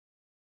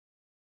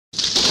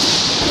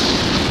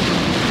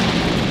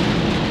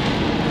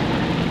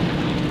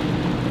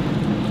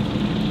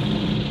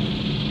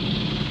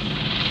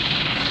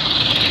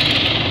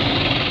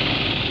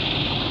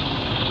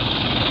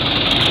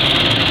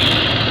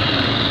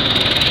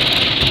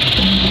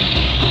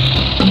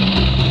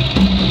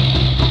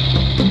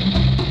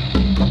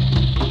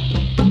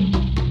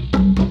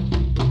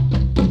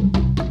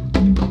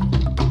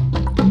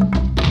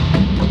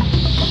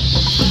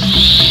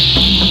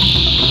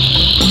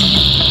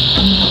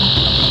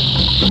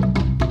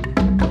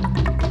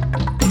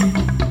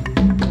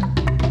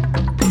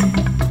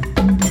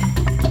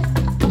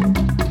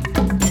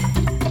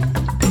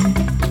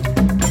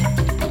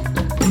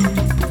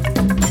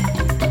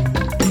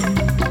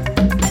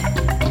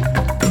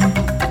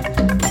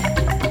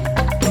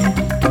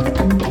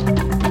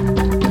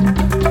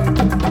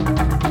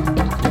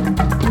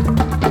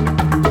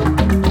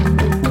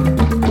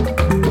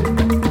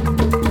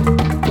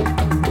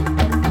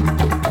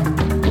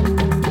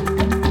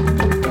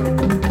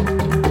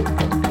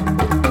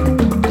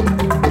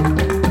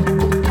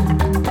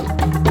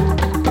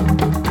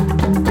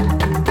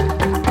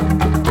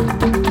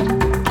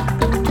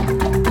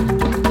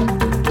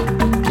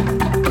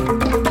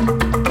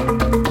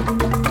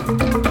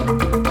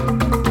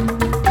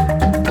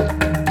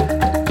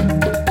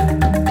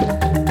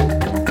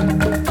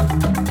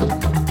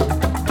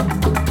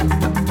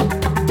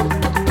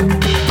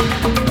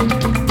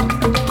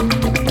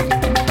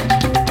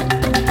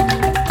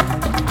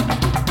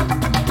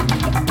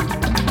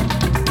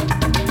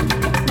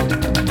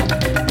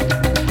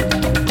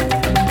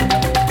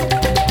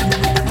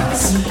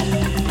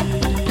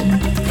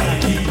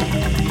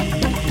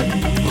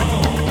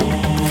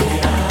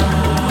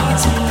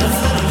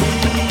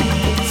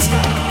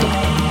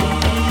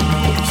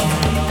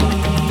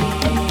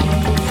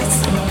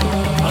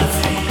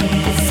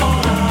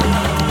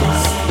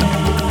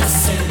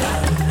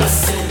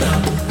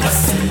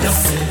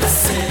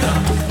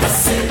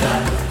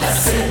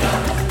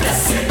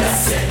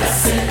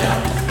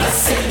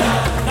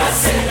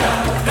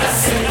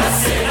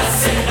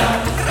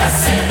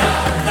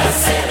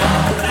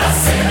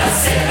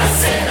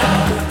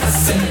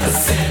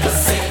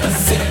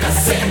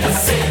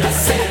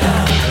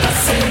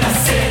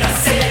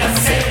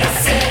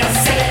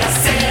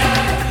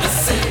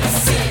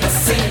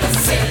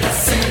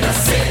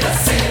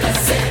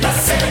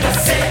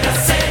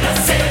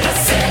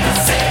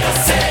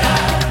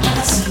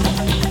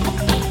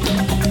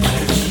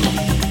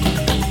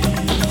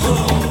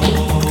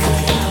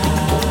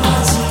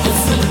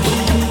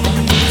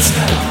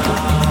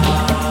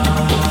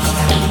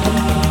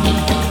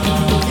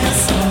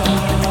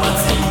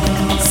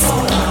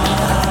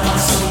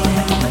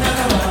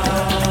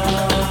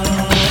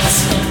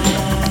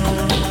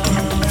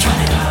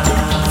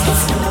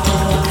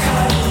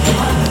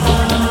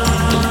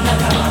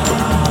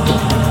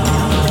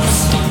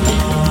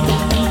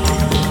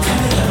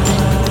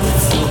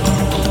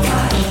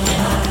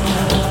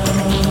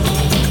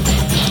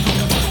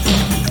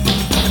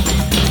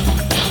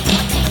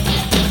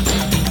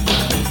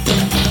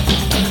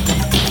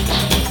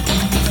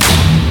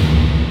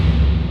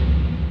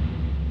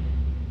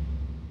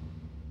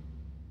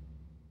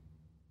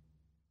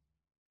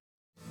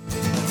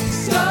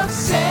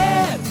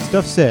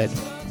Stuff Said,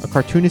 a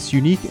cartoonist's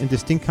unique and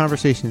distinct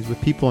conversations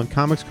with people in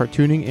comics,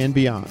 cartooning, and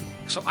beyond.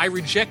 So I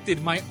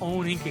rejected my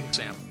own inking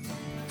exam.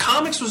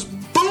 Comics was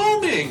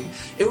booming.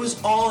 It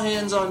was all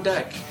hands on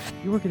deck.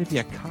 You were going to be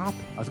a cop?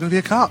 I was going to be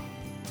a cop.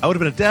 I would have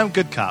been a damn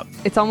good cop.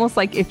 It's almost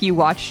like if you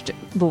watched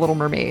The Little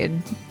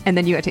Mermaid and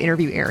then you got to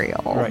interview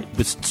Ariel. Right.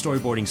 But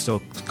storyboarding's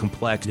so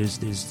complex.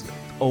 There's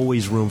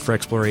always room for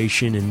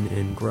exploration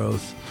and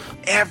growth.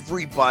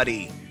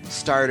 Everybody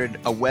started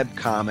a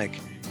webcomic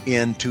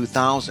in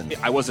 2000.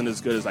 I wasn't as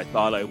good as I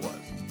thought I was.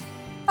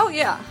 Oh,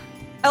 yeah.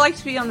 I like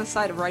to be on the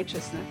side of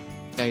righteousness.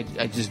 I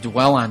just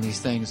dwell on these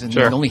things, and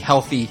Sure. The only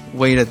healthy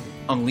way to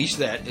unleash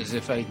that is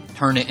if I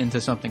turn it into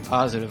something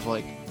positive,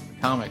 like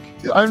a comic.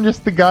 I'm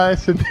just the guy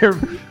sitting there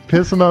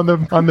pissing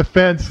on the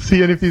fence,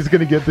 seeing if he's going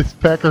to get this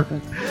pecker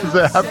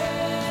zap.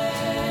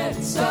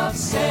 Stuff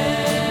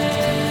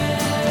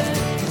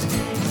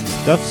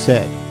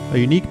Said, a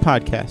unique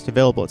podcast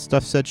available at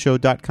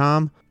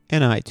StuffSaidShow.com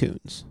and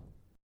iTunes.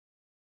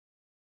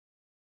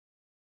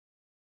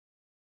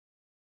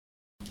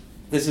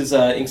 This is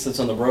Inksets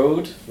on the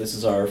Road. This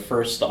is our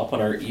first stop on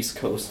our East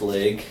Coast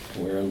leg.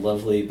 We're in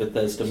lovely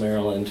Bethesda,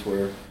 Maryland,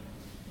 where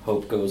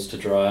hope goes to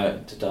die.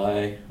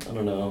 I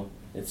don't know.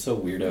 It's so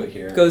weird out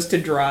here. Goes to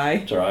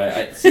dry.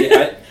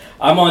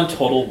 I'm on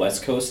total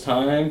West Coast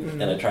time,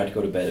 and I tried to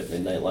go to bed at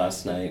midnight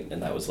last night,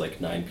 and that was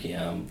like 9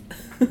 p.m.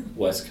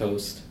 West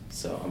Coast.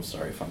 So I'm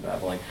sorry if I'm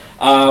babbling.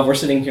 We're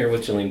sitting here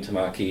with Jillian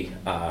Tamaki,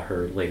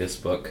 her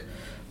latest book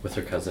with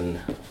her cousin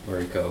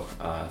Mariko,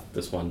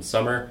 this one,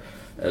 Summer,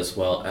 as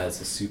well as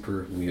the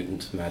Super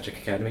Mutant Magic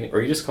Academy,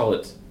 or you just call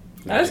it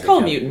I just call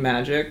it Mutant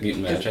Magic.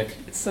 Mutant Magic.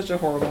 It's such a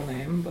horrible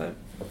name, but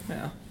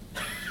yeah.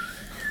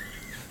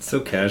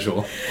 So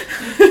casual.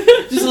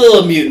 Just a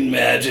little Mutant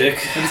Magic.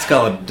 I just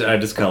call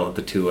it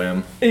the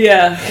 2M.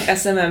 Yeah,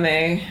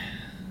 SMMA.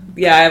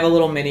 Yeah, I have a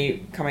little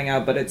mini coming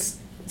out, but it's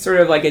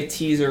sort of like a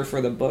teaser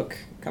for the book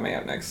coming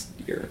out next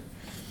year.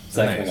 Is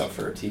that coming out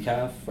for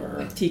TCAF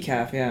or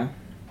TCAF? Yeah.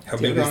 How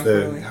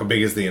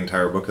big is the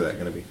entire book of that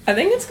going to be? I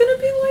think it's going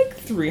to be like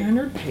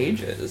 300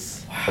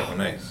 pages. Wow,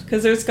 nice.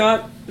 Because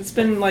it's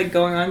been like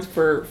going on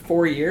for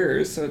 4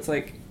 years, so it's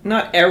like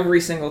not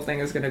every single thing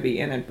is going to be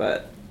in it,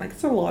 but like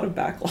it's a lot of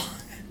backlog.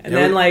 And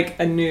then like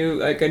a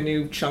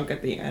new chunk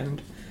at the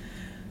end.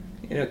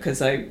 You know,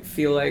 because I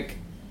feel like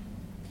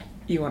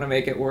you want to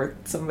make it worth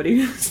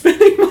somebody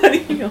spending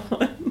money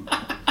on.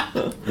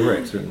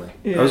 Right, certainly.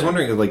 Yeah. I was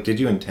wondering, like, did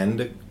you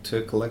intend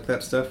to collect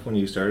that stuff when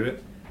you started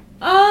it?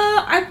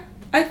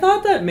 I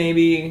thought that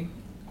maybe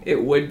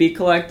it would be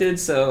collected,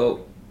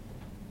 so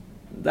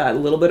that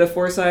little bit of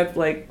foresight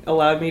like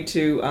allowed me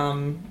to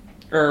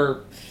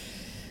or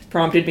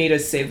prompted me to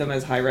save them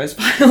as high-res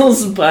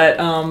files, but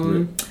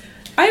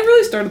I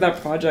really started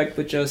that project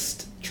with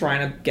just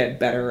trying to get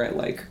better at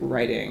like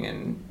writing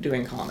and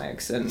doing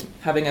comics and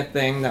having a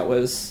thing that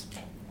was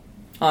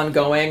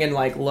ongoing and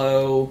like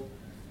low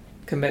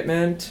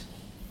commitment,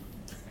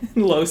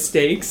 low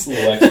stakes,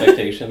 low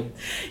expectation.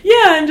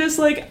 Yeah, and just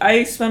like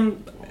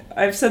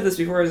I've said this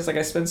before, it's like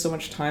I spend so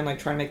much time like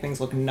trying to make things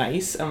look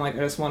nice. I'm like, I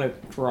just want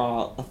to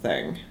draw a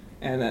thing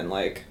and then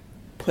like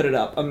put it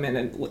up a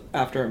minute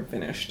after I'm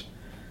finished.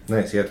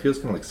 Nice. Yeah, it feels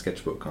kind of like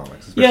sketchbook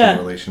comics, especially in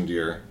relation to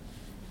your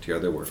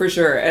other work. For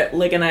sure.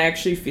 Like, and I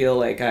actually feel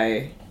like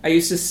I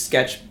used to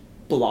sketch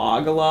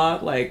blog a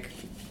lot, like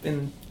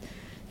in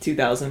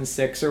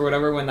 2006 or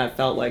whatever, when that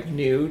felt like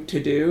new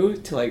to do,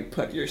 to like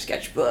put your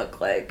sketchbook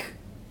like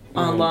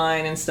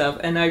online and stuff.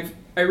 And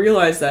I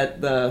realized that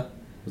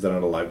Was that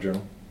on a live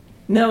journal?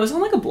 No, it was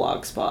on like a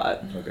blog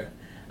spot. Okay.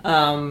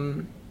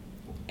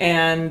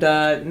 And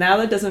now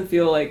that doesn't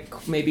feel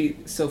like maybe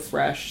so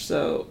fresh.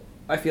 So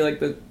I feel like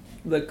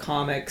the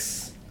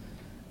comics,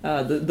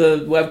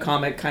 the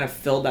webcomic kind of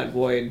filled that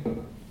void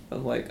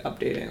of like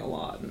updating a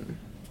lot and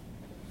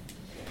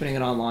putting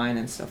it online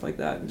and stuff like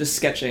that. Just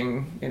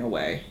sketching in a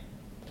way.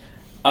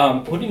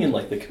 Putting in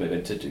like the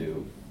commitment to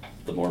do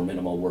the more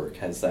minimal work,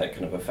 has that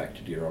kind of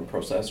affected your own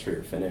process for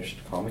your finished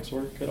comics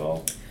work at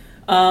all?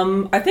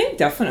 I think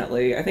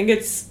definitely. I think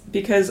it's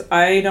because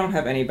I don't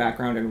have any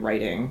background in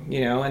writing,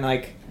 you know, and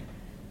like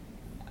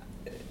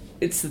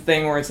it's the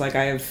thing where it's like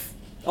I have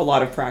a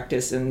lot of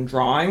practice in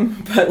drawing,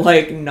 but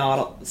like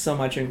not so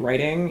much in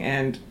writing,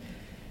 and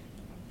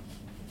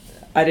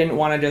I didn't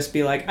want to just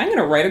be like, I'm going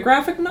to write a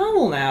graphic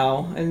novel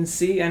now and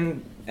see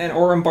and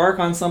or embark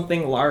on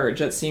something large.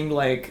 That seemed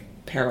like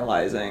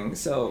paralyzing.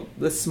 So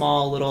this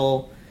small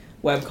little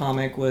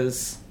webcomic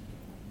was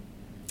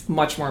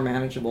much more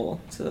manageable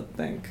to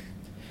think.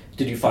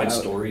 Did you find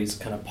stories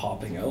kind of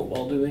popping out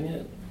while doing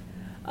it?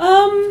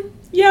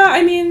 Yeah,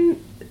 I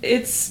mean,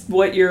 it's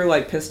what you're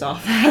like pissed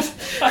off at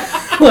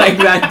like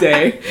that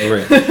day.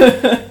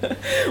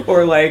 Right.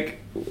 Or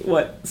like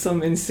what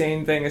some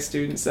insane thing a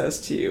student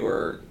says to you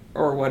or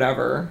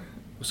whatever.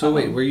 So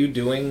wait, were you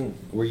doing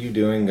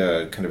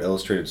kind of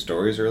illustrated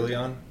stories early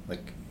on,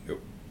 like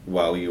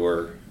while you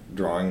were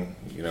drawing,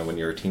 you know, when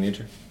you were a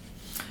teenager?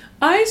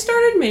 I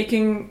started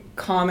making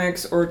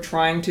comics or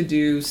trying to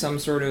do some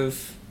sort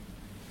of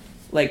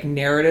like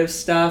narrative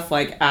stuff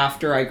like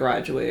after I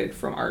graduated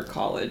from art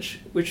college,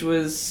 which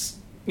was,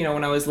 you know,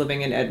 when I was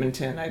living in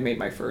Edmonton. I made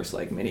my first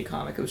like mini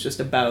comic. It was just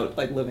about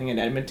like living in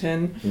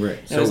Edmonton. Right.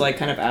 And it was like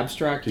kind of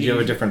abstract. Did you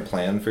have a different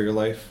plan for your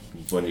life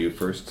when you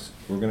first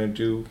were going to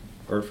do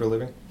art for a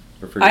living?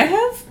 Or for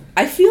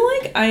I feel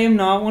like I am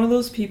not one of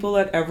those people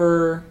that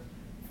ever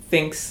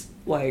thinks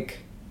like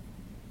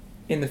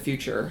in the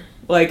future.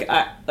 Like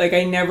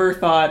I never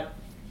thought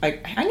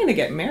like I'm going to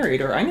get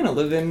married or I'm going to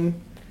live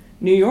in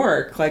New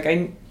York. Like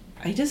I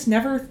just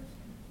never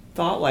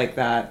thought like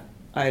that.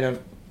 I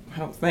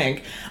don't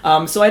think.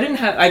 So I didn't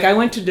have like I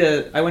went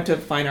to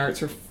fine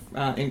arts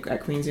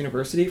at Queen's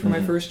University for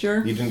my first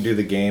year. You didn't do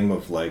the game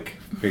of like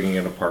picking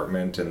an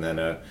apartment and then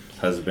a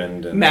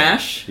husband and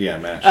MASH.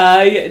 MASH.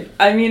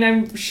 I mean,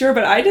 I'm sure,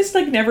 but I just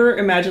like never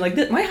imagined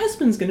like my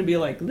husband's gonna be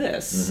like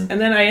this. And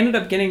then I ended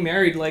up getting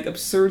married like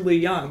absurdly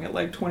young at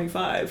like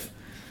 25,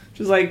 which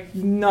was like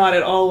not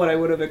at all what I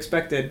would have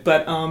expected.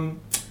 But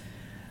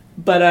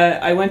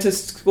I went to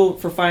school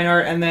for fine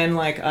art, and then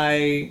like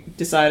I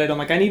decided I'm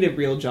like I need a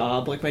real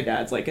job. Like my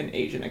dad's like an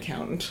Asian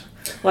accountant.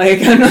 Like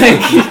I'm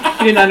like he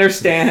didn't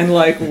understand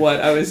like what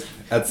I was.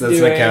 That's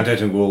doing. an accountant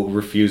who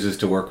refuses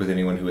to work with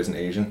anyone who isn't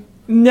Asian.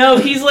 No,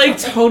 he's like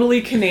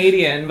totally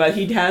Canadian, but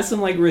he has some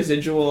like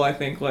residual, I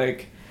think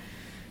like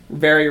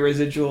very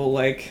residual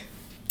like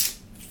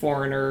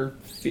foreigner.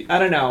 I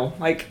don't know,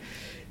 like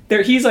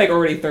he's like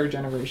already third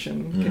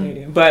generation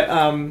Canadian, but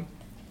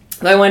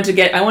I wanted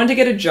to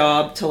get a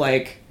job to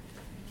like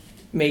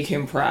make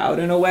him proud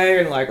in a way,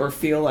 and like or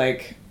feel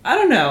like I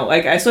don't know,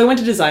 like so I went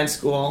to design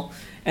school,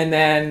 and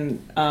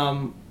then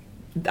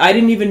I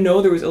didn't even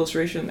know there was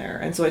illustration there,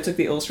 and so I took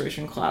the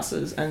illustration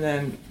classes, and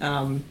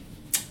then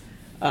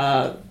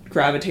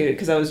gravitated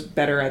because I was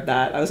better at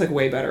that. I was like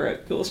way better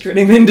at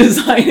illustrating than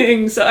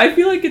designing, so I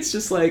feel like it's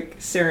just like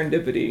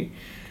serendipity.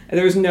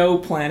 There was no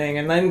planning,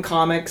 and then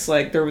comics,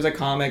 like there was a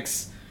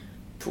comics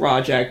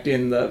project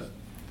in the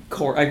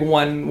core, like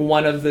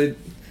one of the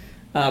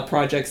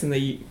projects in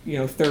the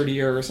third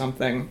year or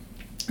something,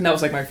 and that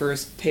was like my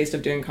first taste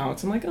of doing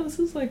comics. I'm like, oh, this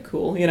is like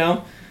cool, you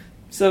know.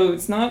 So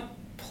it's not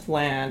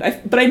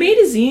planned. But I made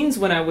zines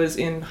when I was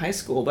in high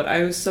school, but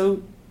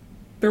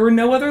there were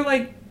no other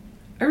like.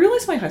 I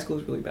realized my high school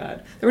was really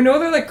bad. There were no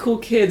other like cool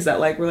kids that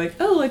like were like,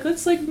 oh, like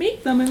let's like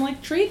make them and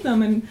like trade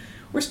them and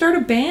or start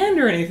a band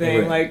or anything.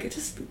 Right. Like it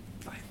just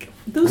like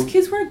those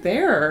kids weren't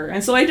there,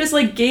 and so I just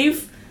like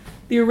gave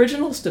the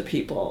originals to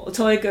people,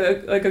 to like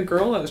a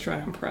girl I was trying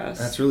to impress.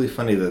 That's really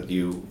funny that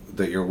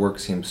your work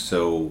seems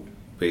so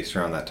based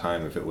around that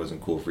time. If it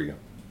wasn't cool for you.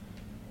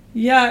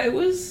 Yeah, it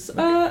was.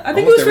 I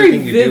think it was very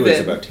vivid. Everything you do is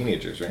about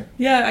teenagers, right?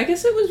 Yeah, I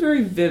guess it was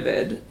very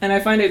vivid, and I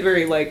find it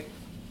very like.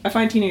 I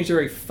find teenagers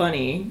very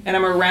funny, and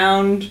I'm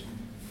around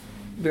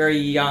very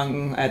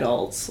young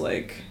adults,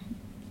 like,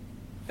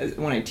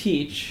 when I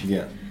teach.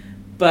 Yeah.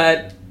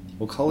 But...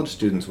 Well, college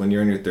students, when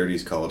you're in your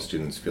 30s, college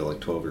students feel like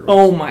 12-year-olds.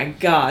 Oh my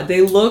god,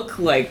 they look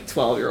like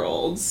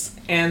 12-year-olds,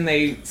 and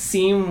they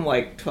seem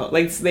like 12...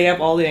 Like, they have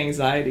all the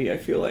anxiety, I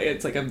feel like.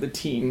 It's like of the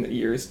teen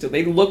years still.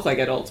 They look like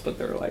adults, but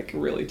they're, like,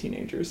 really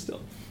teenagers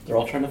still. They're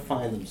all trying to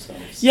find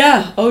themselves.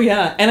 Yeah, oh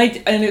yeah. And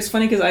it's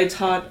funny because I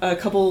taught a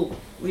couple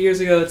years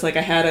ago, it's like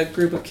I had a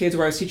group of kids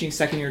where I was teaching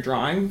second year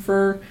drawing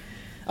for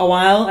a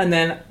while, and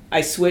then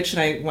I switched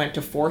and I went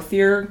to fourth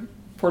year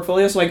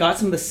portfolio, so I got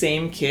some of the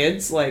same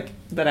kids like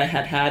that I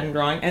had in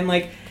drawing, and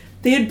like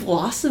they had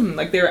blossomed,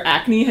 like their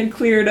acne had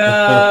cleared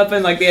up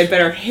and like they had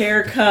better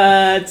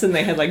haircuts and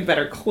they had like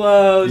better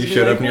clothes. You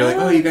showed up and you're like,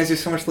 oh, you guys are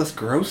so much less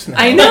gross now.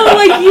 I know,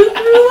 like you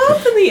grew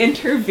up in the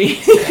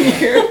intervening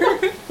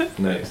year.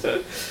 Nice.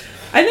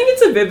 I think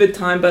it's a vivid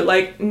time, but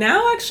like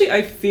now actually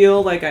I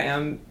feel like I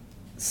am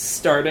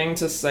starting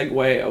to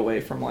segue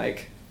away from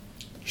like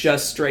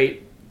just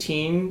straight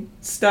teen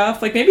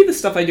stuff. Like maybe the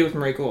stuff I do with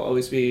Mariko will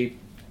always be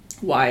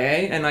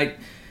YA, and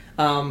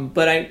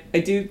but I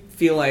do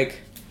feel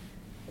like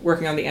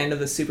working on the end of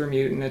the Super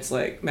Mutant, it's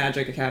like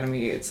Magic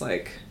Academy, it's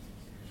like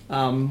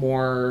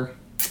more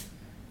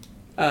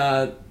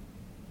they're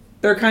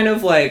kind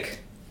of like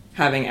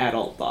having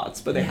adult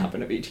thoughts, but they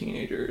happen to be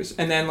teenagers.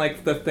 And then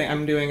like the thing,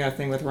 I'm doing a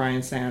thing with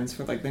Ryan Sands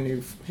for like the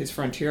new his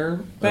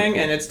Frontier thing,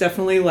 and it's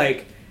definitely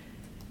like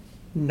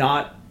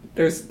not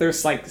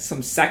there's like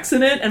some sex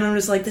in it, and I'm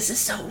just like, this is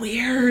so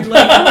weird,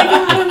 like oh my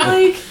god, I'm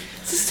like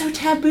this is so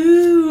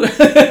taboo.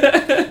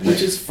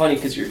 Which is funny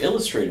because your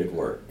illustrated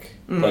work,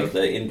 like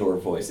the indoor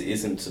voice,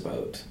 isn't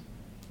about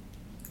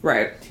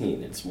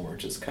teen. It's more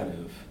just kind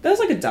of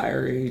that's like a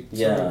diary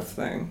sort of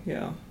thing.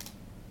 Yeah.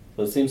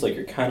 So it seems like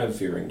you're kind of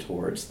veering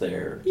towards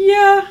there.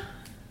 Yeah.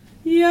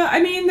 I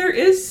mean, there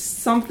is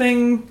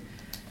something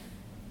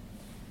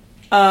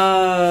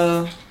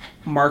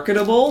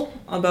marketable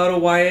about a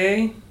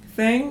YA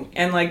thing,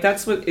 and like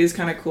that's what is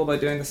kind of cool about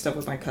doing this stuff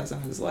with my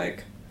cousin, is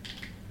like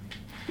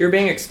you're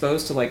being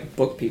exposed to like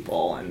book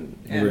people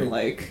and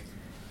like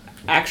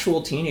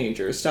actual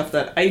teenagers, stuff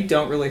that I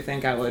don't really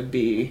think I would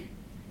be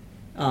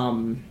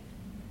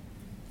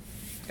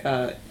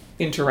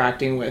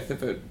interacting with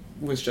if it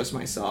was just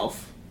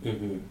myself.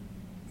 Mm-hmm.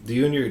 Did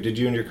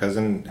you and your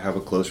cousin have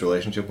a close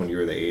relationship when you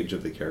were the age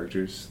of the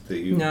characters that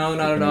you? No,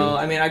 not at all.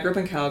 I mean, I grew up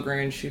in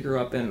Calgary and she grew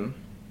up in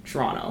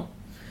Toronto.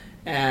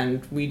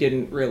 And we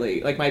didn't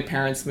really, like, my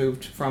parents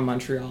moved from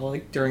Montreal,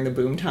 like, during the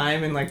boom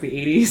time in, like, the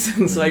 80s,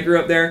 and so I grew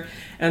up there,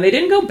 and they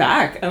didn't go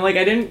back, and, like,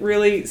 I didn't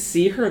really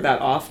see her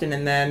that often,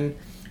 and then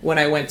when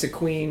I went to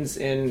Queens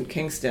in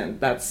Kingston,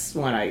 that's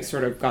when I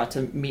sort of got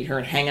to meet her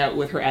and hang out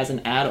with her as an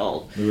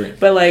adult. Right.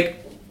 But,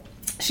 like,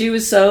 she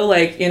was so,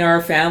 like, in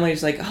our family,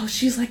 she's like, oh,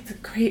 she's, like, the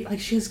great,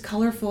 like, she has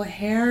colorful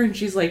hair, and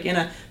she's, like, in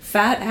a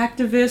fat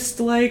activist,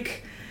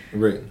 like,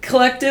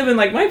 collective, and,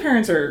 like, my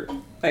parents are...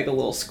 like a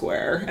little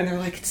square, and they're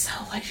like, it's so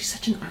like she's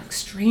such a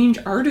strange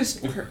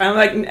artist. I'm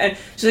like, and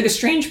she's like a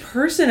strange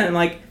person, and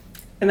like,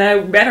 and then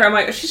I met her. I'm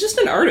like, she's just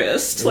an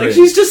artist. Like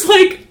she's just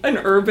like an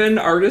urban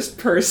artist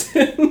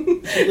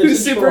person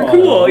who's super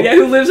cool. Yeah,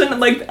 who lives in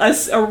like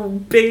a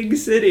big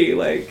city.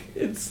 Like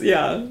it's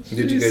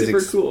Did you guys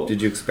super cool.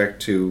 Did you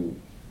expect to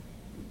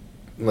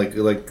like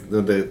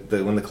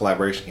the when the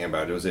collaboration came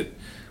about? Was it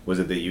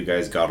that you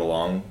guys got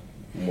along?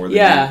 More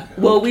than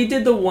well, we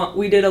did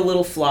a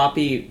little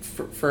floppy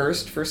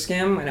first for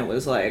Skim, and it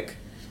was like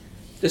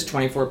just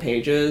 24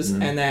 pages,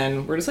 and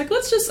then we're just like,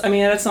 I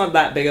mean, that's not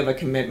that big of a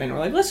commitment. We're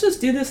like, let's just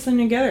do this thing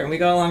together, and we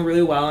got along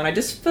really well, and I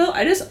just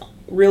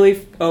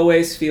really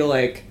always feel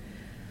like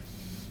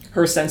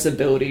her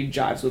sensibility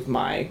jives with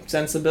my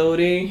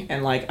sensibility,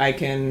 and like I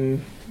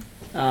can,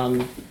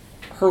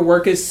 her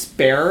work is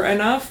spare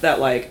enough that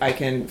like I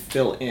can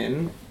fill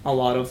in a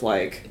lot of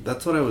like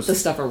that's what I was the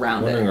stuff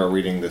around wondering it. Or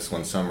reading this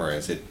one summer,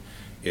 is it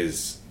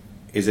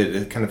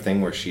a kind of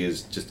thing where she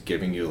is just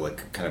giving you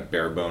like kind of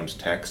bare bones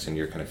text and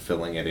you're kind of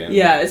filling it in?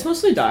 Yeah, it's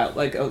mostly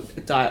dialogue.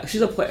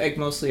 She's a play, like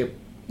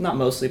not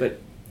mostly, but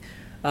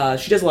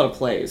she does a lot of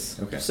plays.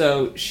 Okay.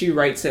 So she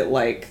writes it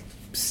like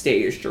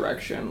stage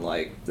direction,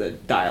 like the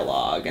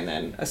dialogue, and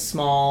then a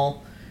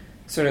small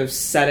sort of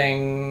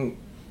setting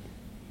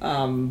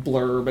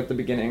blurb at the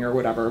beginning or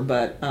whatever.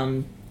 But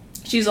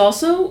she's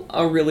also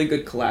a really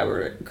good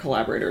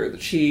collaborator.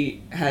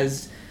 She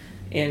has,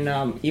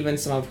 in even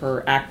some of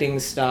her acting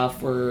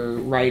stuff or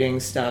writing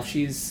stuff,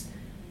 she's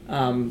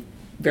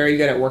very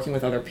good at working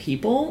with other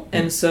people.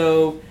 And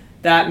so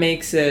that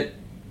makes it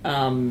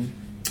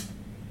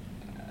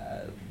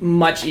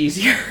much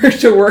easier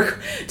to work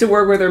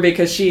with her,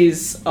 because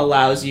she's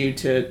allows you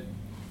to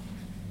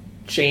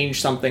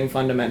change something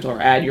fundamental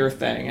or add your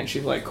thing, and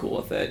she's like cool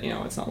with it. You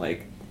know, it's not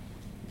like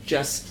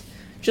just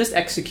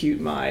execute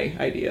my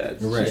idea.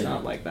 It's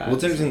not like that. Well,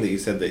 it's interesting that you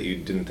said that you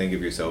didn't think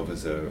of yourself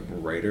as a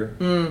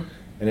writer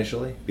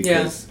initially,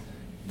 because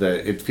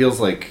it feels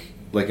like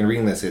in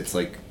reading this, it's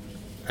like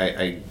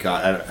I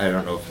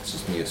don't know if it's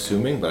just me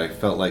assuming, but I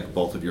felt like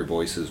both of your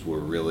voices were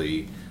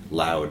really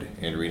loud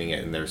in reading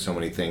it, and there's so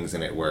many things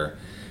in it where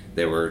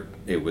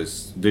it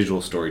was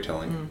visual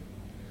storytelling,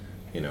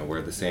 you know,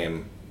 where the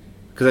same,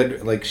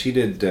 because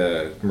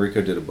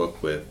Mariko did a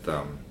book with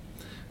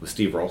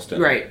Steve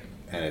Ralston, right?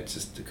 And it's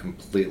just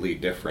completely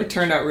different. It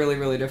turned out really,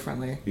 really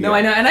differently. Yeah. No,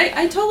 I know, and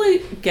I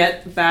totally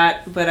get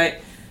that, but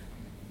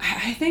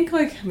I think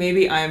like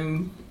maybe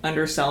I'm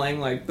underselling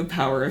like the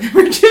power of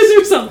images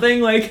or something,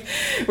 like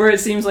where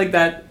it seems like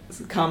that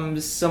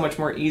comes so much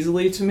more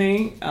easily to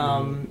me.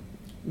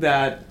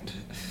 That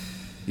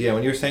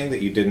when you're saying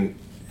that you didn't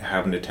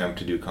have an attempt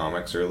to do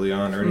comics early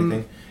on or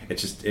anything,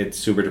 it's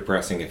super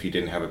depressing if you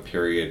didn't have a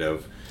period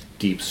of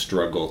deep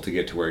struggle to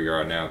get to where you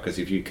are now, because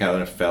if you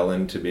kind of fell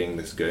into being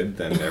this good,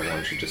 then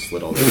everyone should just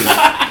slit all this.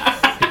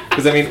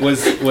 Because I mean,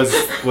 was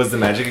the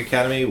Magic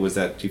Academy,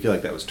 do you feel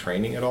like that was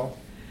training at all?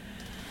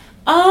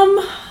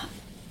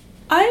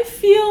 I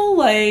feel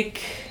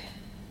like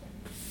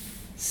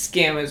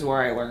Skim is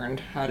where I learned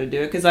how to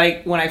do it, because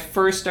when I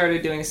first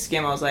started doing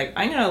Skim, I was like,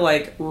 I'm gonna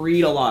like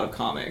read a lot of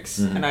comics,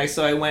 and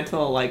I went to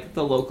like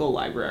the local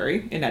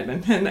library in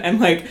Edmonton, and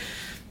like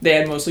they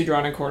had mostly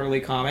Drawn and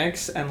Quarterly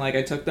comics, and like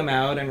I took them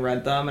out and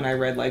read them, and I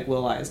read like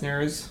Will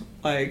Eisner's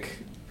like,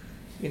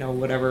 you know,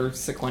 whatever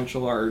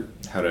sequential art,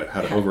 how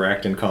to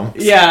overact in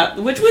comics. Yeah,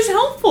 which was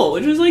helpful,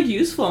 which was like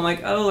useful. I'm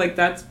like, oh, like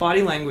that's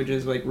body language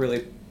is like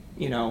really,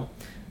 you know,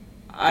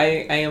 I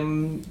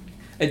am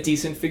a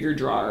decent figure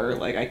drawer,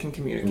 like I can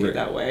communicate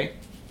that way.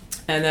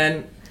 And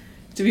then,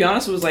 to be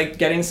honest, it was like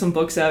getting some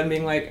books out and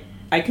being like,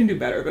 I can do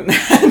better than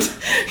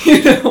that,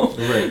 you know.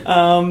 Right.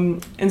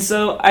 And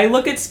so I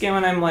look at Skim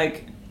and I'm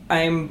like,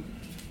 I'm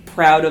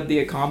proud of the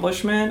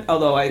accomplishment,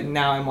 although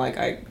I'm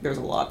like, there's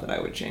a lot that I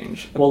would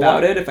change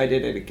about it if I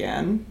did it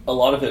again. A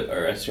lot of it,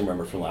 or I just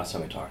remember from last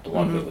time we talked, a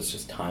lot of it was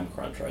just time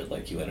crunch, right?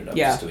 Like you ended up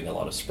just doing a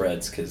lot of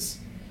spreads because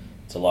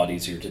it's a lot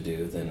easier to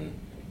do than.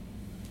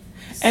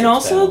 And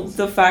also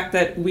the fact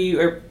that we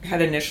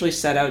had initially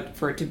set out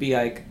for it to be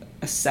like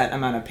a set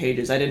amount of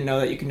pages. I didn't know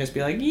that you can just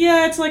be like,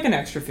 yeah, it's like an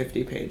extra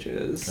 50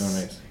 pages. Oh,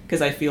 nice.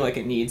 Because I feel like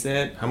it needs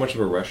it. How much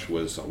of a rush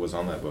was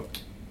on that book?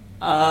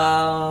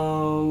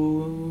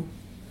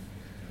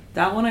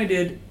 That one I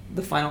did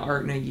the final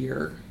art in a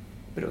year,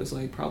 but it was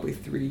like probably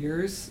 3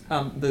 years.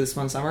 This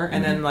one summer,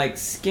 and then like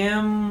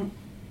Skim,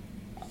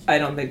 I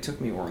don't think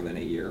took me more than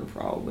a year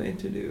probably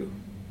to do.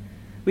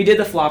 We did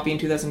the floppy in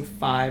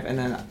 2005, and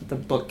then the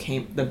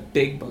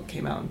big book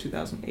came out in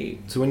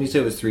 2008. So when you say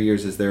it was 3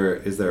 years, is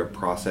there a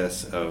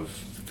process of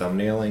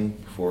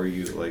thumbnailing before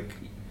you like?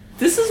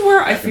 This is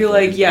where I feel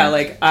like, yeah,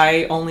 like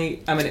I'm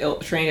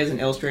trained as an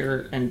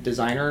illustrator and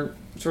designer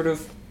sort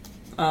of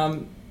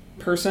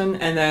person,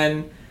 and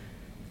then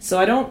so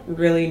I don't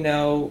really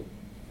know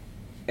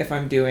if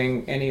I'm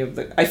doing any of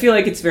the. I feel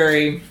like it's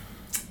very.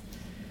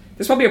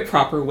 There's probably a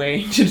proper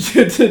way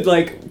to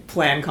like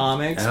plan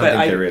comics, I don't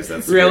think there is.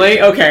 That's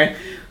really okay.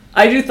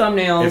 I do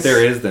thumbnails. If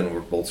there is, then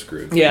we're both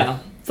screwed. Yeah,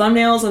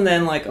 thumbnails, and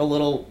then like a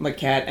little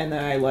maquette, and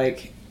then I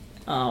like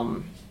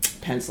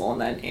pencil and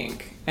then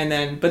ink, and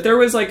then. But there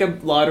was like a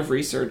lot of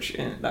research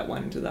that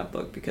went into that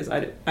book because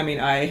I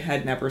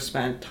had never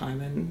spent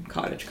time in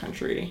cottage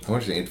country.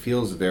 It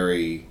feels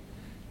very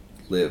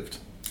lived.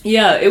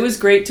 Yeah, it was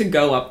great to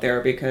go up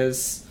there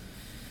because.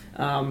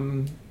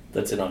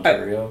 That's in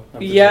Ontario?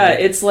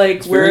 It's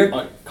like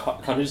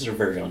cottages are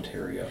very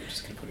Ontario. I'm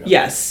just gonna put it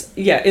yes.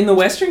 Yeah, in the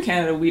Western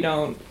Canada, we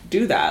don't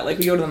do that. Like,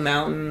 we go to the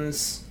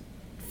mountains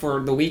for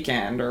the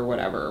weekend or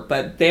whatever.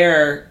 But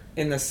there,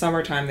 in the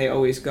summertime, they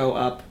always go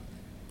up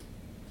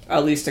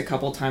at least a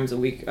couple times a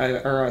week,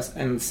 or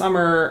in the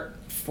summer,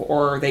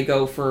 or they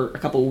go for a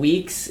couple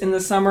weeks in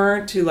the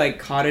summer to, like,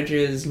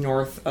 cottages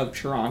north of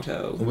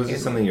Toronto. Was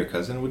this something your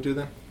cousin would do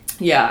then?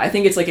 Yeah, I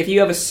think it's like if you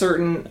have a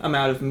certain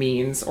amount of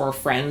means or a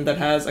friend that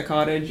has a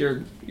cottage,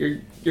 you're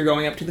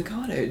going up to the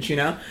cottage, you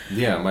know?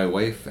 Yeah, my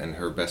wife and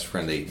her best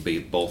friend, they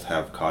both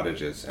have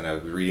cottages, and I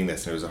was reading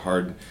this, and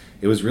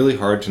it was really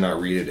hard to not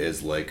read it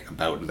as like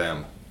about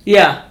them.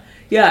 Yeah,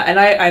 and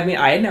I mean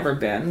I had never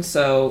been,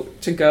 so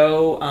to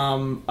go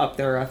up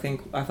there, I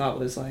thought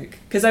was like,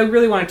 because I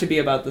really wanted to be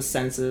about the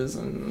senses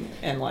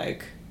and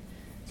like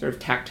sort of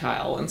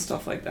tactile and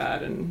stuff like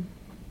that, and.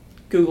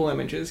 Google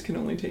Images can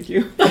only take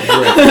you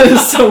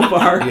so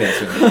far. Yeah,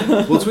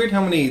 well, it's weird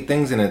how many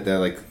things in it that,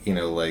 like, you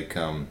know, like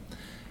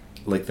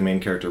the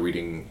main character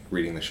reading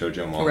the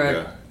shoujo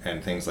manga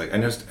and things like. I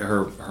noticed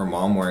her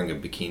mom wearing a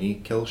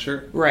Bikini Kill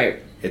shirt.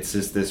 Right. It's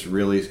just this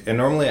really, and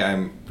normally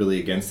I'm really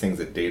against things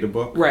that date a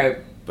book. Right.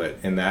 But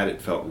in that,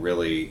 it felt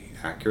really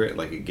accurate.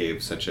 Like, it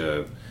gave such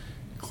a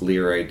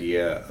clear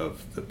idea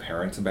of the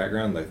parents'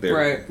 background. Like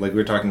like we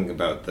were talking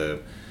about the,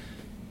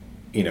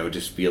 you know,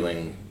 just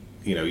feeling.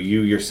 You know, you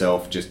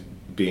yourself just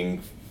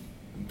being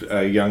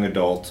a young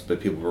adult,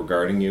 but people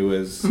regarding you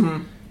as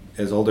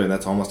older, and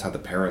that's almost how the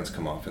parents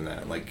come off in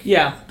that. Like,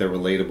 they're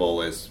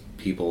relatable as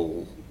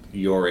people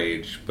your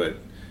age, but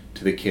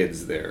to the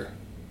kids, they're.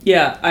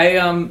 Yeah,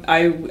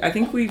 I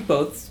think we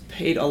both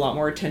paid a lot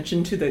more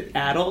attention to the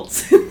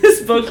adults in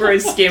this book, where I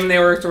skimmed they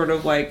were sort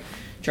of like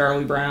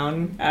Charlie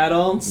Brown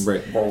adults,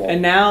 right?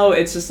 And now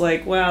it's just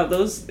like, wow,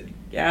 those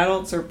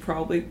adults are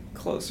probably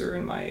closer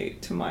to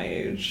my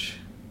age.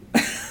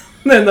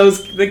 Than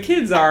the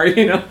kids are,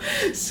 you know.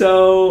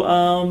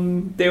 So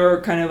they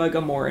were kind of like a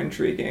more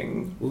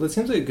intriguing. Well, that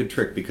seems like a good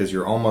trick because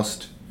you're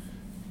almost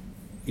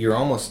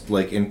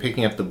like in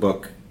picking up the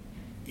book,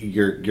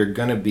 you're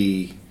gonna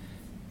be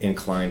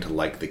inclined to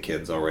like the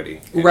kids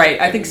already.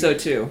 Right, I think so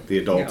too. The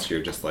adults,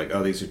 you're just like,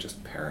 oh, these are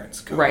just parents.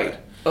 God. Right.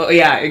 Oh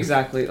yeah,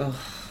 exactly.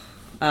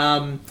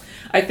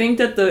 I think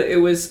that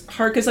it was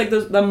hard because like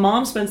the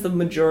mom spends the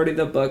majority of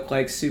the book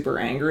like super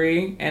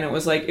angry, and it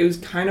was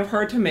kind of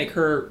hard to make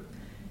her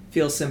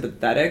feel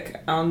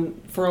sympathetic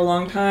for a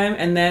long time,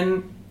 and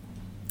then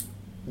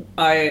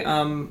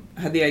I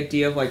had the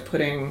idea of like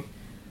putting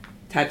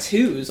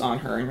tattoos on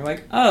her, and you're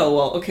like, oh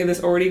well, okay,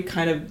 this already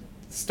kind of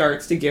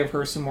starts to give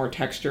her some more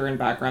texture and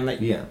background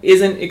that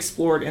isn't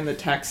explored in the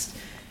text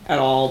at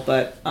all,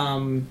 but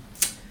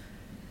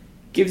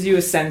gives you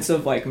a sense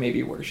of like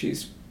maybe where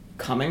she's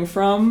coming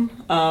from.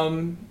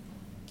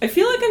 I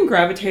feel like I'm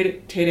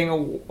gravitating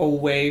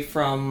away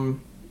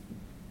from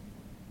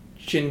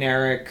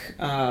generic.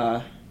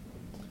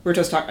 We're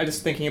just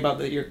thinking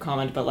about your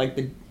comment about like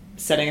the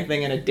setting a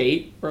thing in a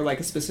date or like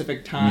a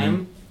specific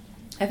time.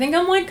 I think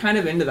I'm like kind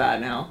of into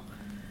that now,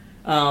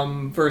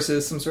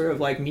 versus some sort of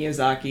like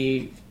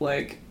Miyazaki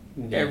like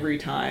every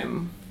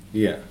time.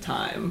 Yeah.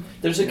 Time.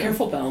 There's a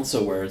careful balance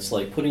though, where it's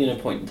like putting in a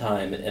point in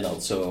time and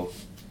also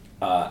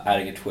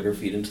adding a Twitter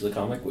feed into the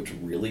comic, which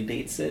really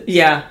dates it.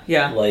 Yeah.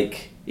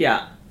 Like.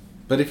 Yeah.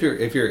 But if you're,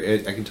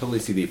 I can totally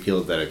see the appeal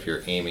of that if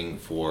you're aiming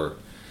for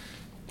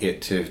it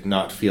to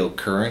not feel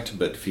current,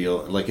 but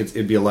feel like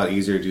it'd be a lot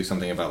easier to do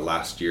something about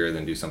last year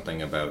than do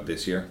something about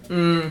this year.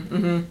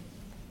 Mm-hmm.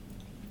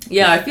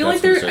 Yeah, I feel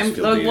like I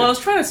was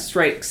trying to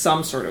strike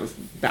some sort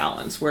of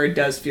balance where it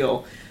does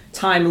feel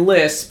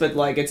timeless, but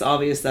like it's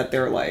obvious that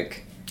they're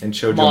like and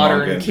shoujo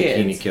manga and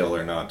Bikini Kill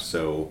are not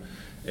so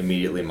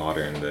immediately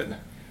modern that.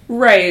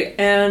 Right,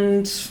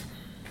 and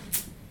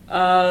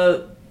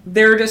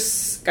they're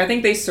just. I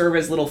think they serve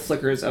as little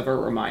flickers of a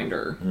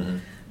reminder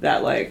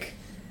that like.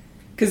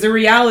 Because the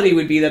reality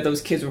would be that those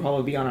kids would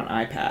probably be on an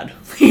iPad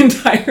the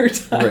entire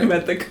time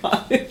at the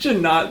cottage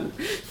and not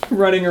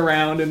running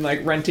around and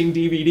like renting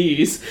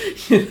DVDs,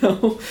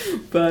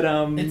 But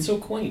it's so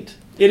quaint.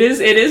 It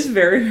is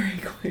very, very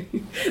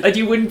quaint. Like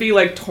you wouldn't be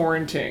like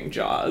torrenting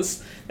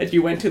Jaws. That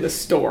you went to the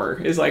store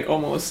is like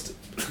almost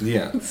but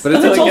it's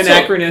like also,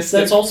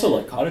 anachronistic. That's also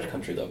like cottage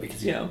country though,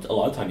 because a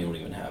lot of time you don't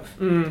even have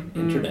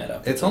internet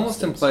up. It's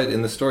almost implied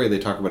in the story. They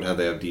talk about how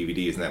they have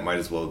DVDs, and that might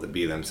as well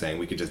be them saying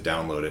we could just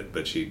download it.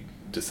 But she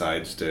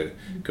decides to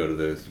go to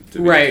the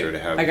video store to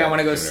have. Like I want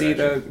to go see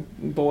the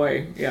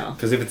boy. Yeah.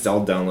 Because if it's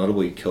all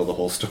downloadable, you kill the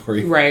whole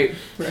story. Right.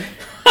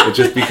 It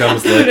just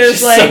becomes like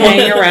just like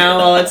hanging around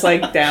while it's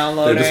like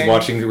downloading. They're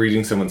just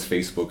reading someone's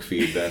Facebook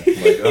feed. Then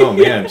like, oh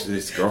man,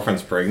 his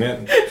girlfriend's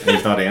pregnant, and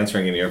he's not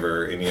answering any of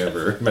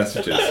her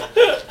messages.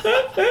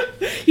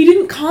 He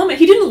didn't comment.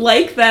 He didn't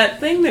like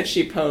that thing that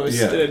she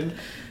posted. Yeah.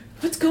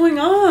 What's going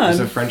on? There's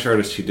a French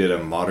artist who did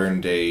a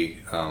modern day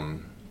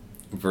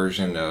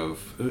version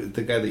of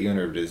the guy that you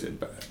interviewed.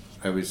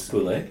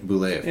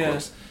 Boulet, of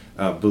course.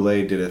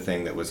 Boulet did a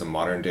thing that was a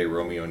modern day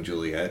Romeo and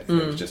Juliet,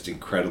 and it was just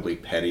incredibly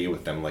petty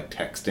with them like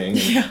texting.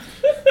 Yeah.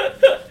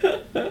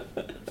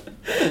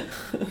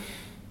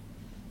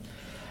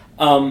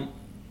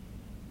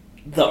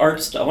 The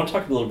art style. I want to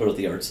talk a little bit about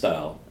the art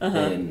style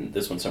in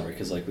this one summary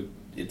because like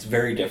it's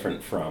very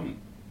different from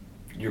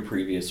your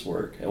previous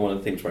work. And one of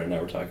the things Brett and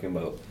I were talking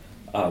about,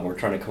 we're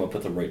trying to come up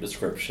with the right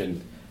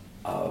description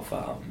of.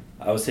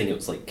 I was saying it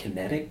was like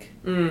kinetic.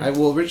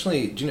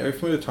 Originally, are you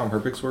familiar with Tom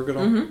Herpik's work at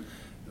all? Mm-hmm.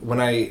 When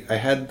I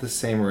had the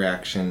same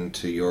reaction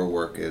to your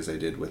work as I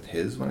did with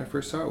his when I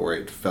first saw it, where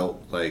it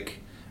felt like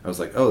I was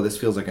like, oh, this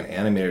feels like an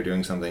animator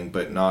doing something,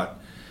 but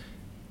not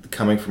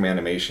coming from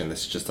animation.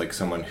 This is just like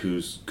someone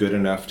who's good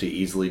enough to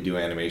easily do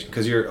animation,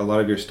 because a lot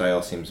of your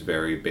style seems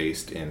very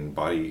based in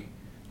body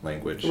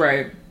language,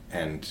 right?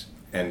 And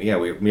yeah,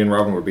 me and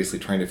Robin were basically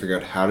trying to figure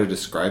out how to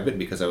describe it,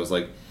 because I was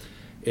like,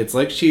 it's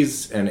like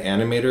she's an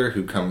animator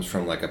who comes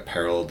from like a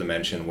parallel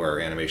dimension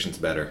where animation's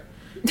better.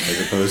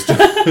 As opposed to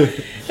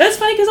That's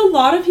funny because a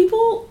lot of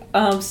people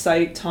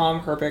cite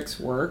Tom Herpik's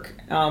work,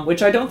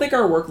 which I don't think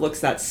our work looks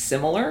that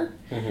similar,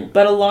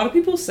 but a lot of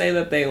people say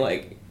that they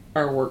like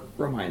our work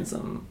reminds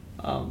them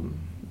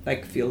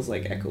like feels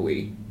like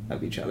echoey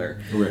of each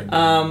other,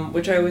 right.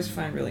 Which I always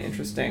find really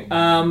interesting.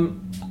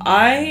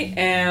 I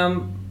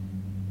am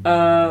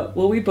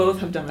we both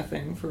have done a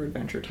thing for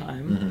Adventure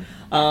Time,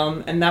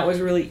 and that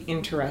was really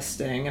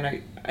interesting, and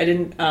I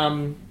didn't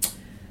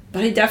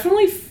but I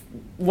definitely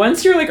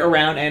once you're like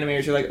around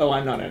animators, you're like, oh,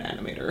 I'm not an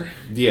animator.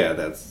 Yeah,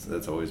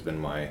 that's always been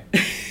my.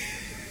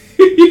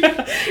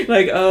 Yeah,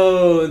 like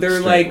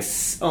they're like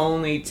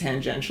only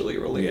tangentially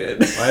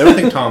related. Yeah. Well, I don't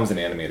think Tom's an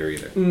animator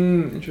either.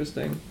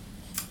 Interesting.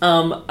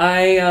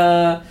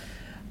 I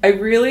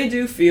really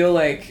do feel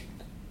like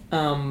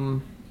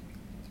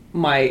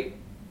my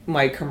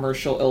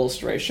commercial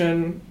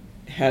illustration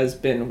has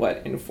been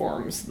what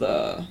informs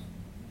the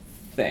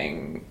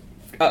thing.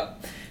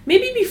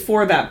 Maybe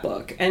before that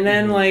book, and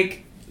then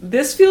like.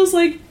 This feels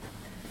like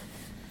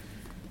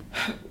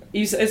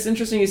it's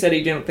interesting you said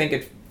you don't think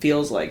it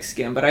feels like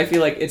Skim, but I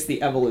feel like it's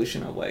the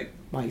evolution of like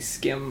my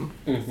Skim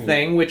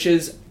thing, which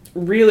is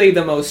really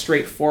the most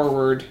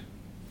straightforward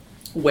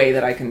way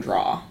that I can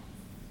draw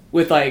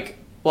with like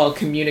while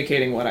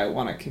communicating what I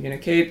want to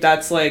communicate.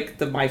 That's like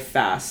my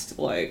fast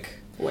like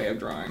way of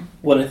drawing.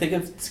 When I think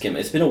of Skim,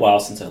 it's been a while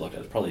since I looked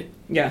at it. Probably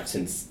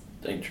since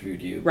I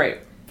interviewed you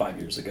 5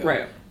 years ago.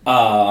 Right.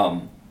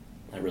 I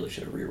really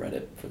should have reread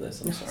it for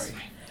this. I'm sorry.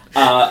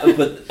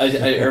 But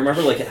I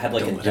remember like it had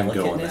like a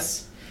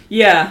delicateness.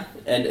 Yeah.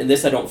 And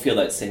this, I don't feel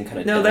that same kind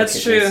of. No,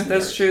 that's true.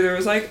 That's true. There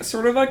was like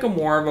sort of like a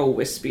more of a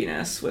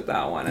wispiness with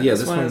that one, and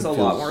this one is a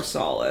lot more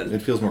solid.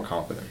 It feels more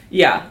confident.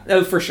 Yeah,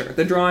 for sure.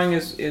 The drawing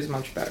is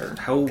much better.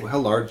 How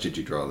large did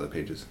you draw the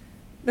pages?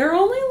 They're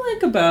only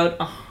like about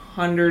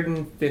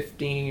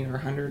 115 or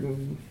 100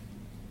 and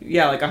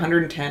like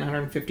 110,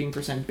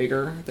 115%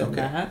 bigger than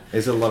that.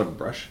 Is it a lot of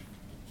brush?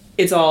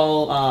 It's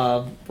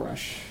all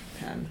brush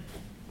pen.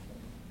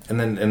 And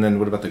then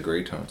what about the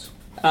gray tones?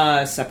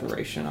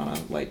 Separation on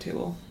a light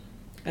table.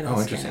 And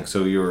interesting.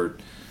 So you're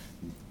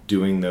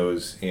doing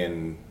those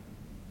in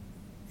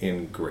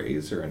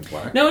grays or in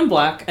black? No, in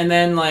black, and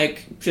then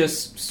like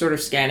just sort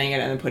of scanning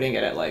it and then putting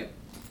it at like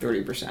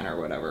 30%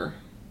 or whatever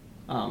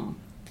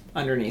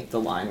underneath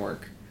the line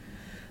work.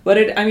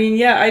 But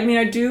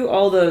I do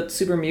all the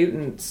Super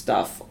Mutant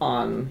stuff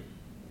on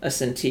a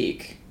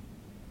Cintiq.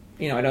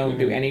 I don't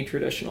do any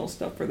traditional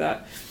stuff for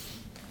that.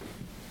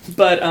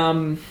 But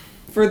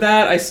for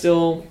that, I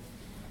still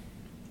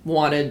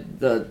wanted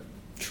the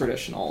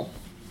traditional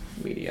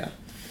media.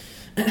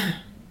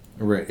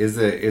 Right. Is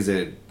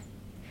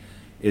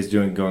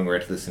going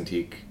right to the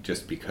Cintiq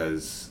just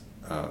because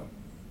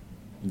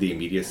the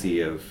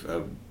immediacy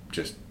of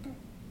just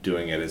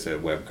doing it as a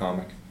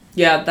webcomic?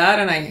 Yeah, that,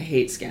 and I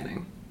hate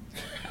scanning.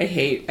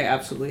 I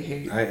absolutely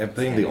hate I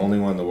think the only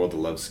one in the world that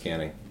loves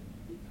scanning.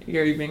 Are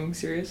you being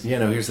serious? Yeah,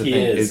 no, here's the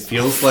thing. It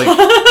feels like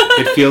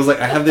it feels like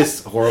I have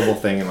this horrible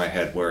thing in my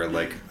head where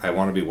like I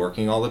want to be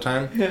working all the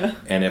time. Yeah.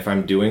 And if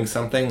I'm doing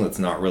something that's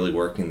not really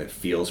working that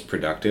feels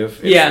productive,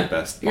 it's yeah. the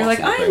best You're like,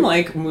 possible I'm thing.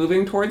 like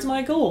moving towards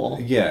my goal.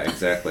 Yeah,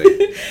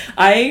 exactly.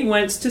 I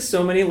went to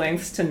so many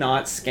lengths to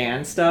not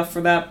scan stuff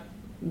for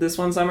this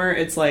one summer.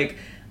 It's like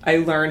I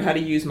learned how to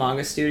use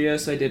Manga Studio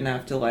so I didn't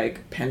have to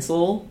like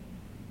pencil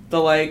the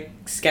like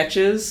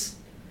sketches.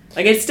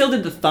 Like I still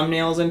did the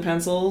thumbnails in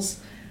pencils,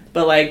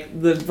 but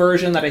like the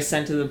version that I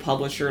sent to the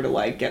publisher to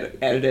like get it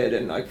edited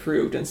and like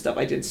proved and stuff,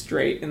 I did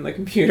straight in the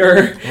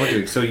computer.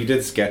 So you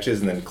did sketches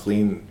and then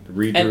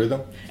redrew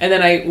them? And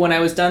then when I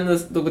was done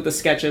with the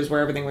sketches where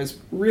everything was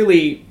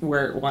really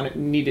where it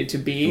needed to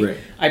be, right.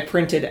 I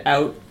printed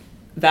out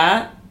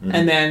that,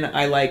 and then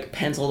I like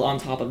penciled on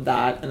top of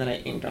that, and then I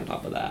inked on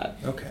top of that.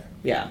 Okay.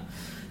 Yeah.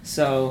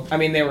 So, I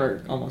mean, they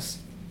were almost,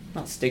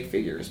 not stick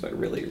figures, but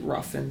really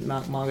rough in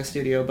Manga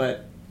Studio,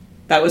 but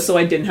that was so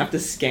I didn't have to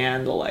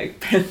scan the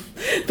like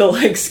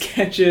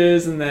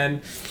sketches, and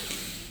then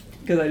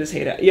because I just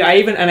hate it. Yeah,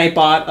 I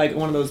bought like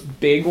one of those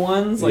big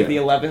ones, like the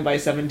 11 by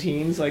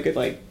 17, so I could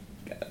like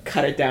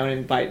cut it down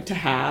and bite to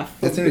half.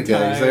 That's interesting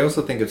because I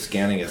also think of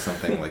scanning as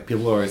something like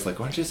people are always like,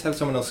 why don't you just have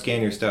someone else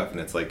scan your stuff? And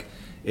it's like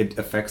it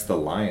affects the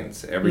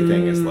lines.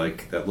 Everything is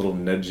like that little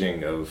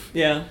nudging of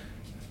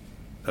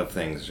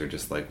things, or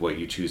just like what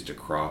you choose to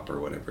crop or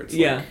whatever. It's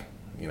like,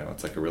 you know,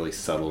 it's like a really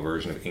subtle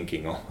version of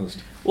inking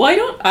almost.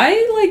 Well,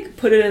 I like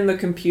put it in the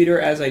computer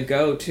as I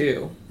go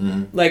too.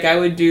 Mm-hmm. Like I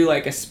would do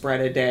like a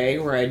spread a day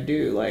where I'd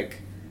do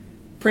like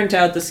print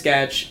out the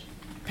sketch,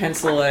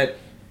 pencil it,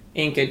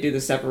 ink it, do the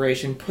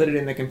separation, put it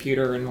in the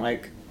computer, and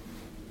like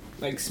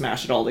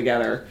smash it all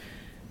together.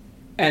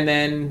 And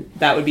then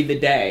that would be the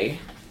day.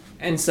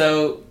 And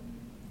so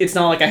it's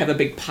not like I have a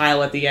big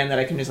pile at the end that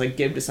I can just like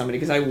give to somebody,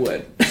 because I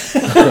would. But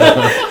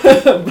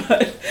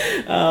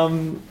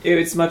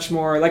it's much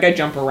more like I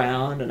jump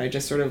around and I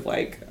just sort of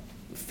like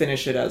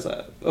finish it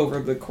over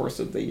the course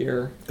of the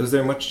year. Was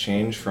there much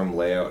change from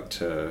layout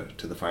to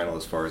the final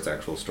as far as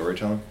actual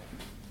storytelling?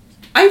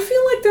 I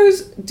feel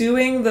like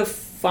doing the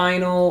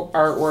final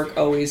artwork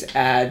always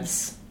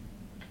adds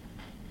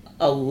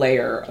a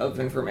layer of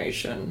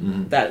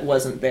information that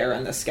wasn't there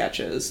in the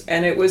sketches.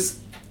 And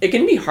it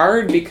can be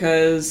hard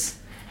because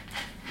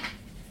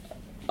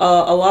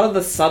a lot of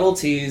the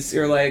subtleties,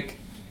 you're like,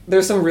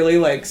 there's some really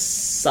like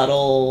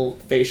subtle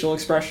facial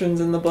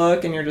expressions in the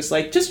book, and you're just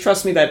like, just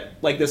trust me that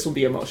like this will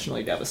be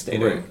emotionally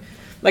devastating. Right.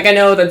 Like I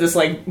know that this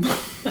like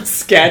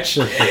sketch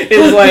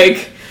is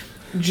like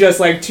just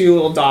like two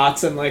little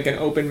dots and like an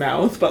open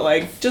mouth, but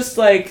like just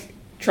like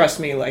trust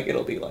me, like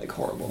it'll be like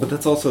horrible. But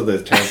that's also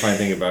the terrifying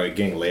thing about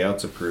getting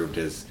layouts approved,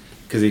 is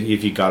because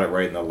if you got it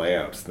right in the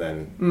layouts,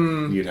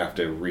 then you'd have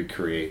to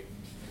recreate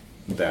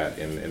that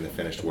in the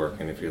finished work.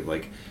 And if you're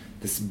like,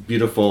 this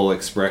beautiful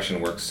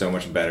expression works so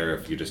much better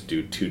if you just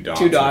do two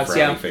dots and a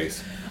frowny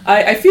face.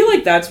 I feel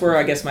like that's where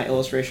I guess my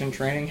illustration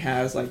training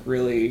has like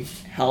really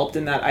helped,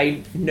 in that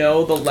I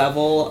know the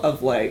level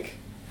of like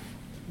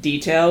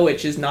detail,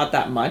 which is not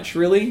that much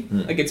really.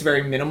 Like it's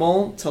very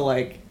minimal to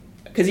like,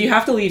 because you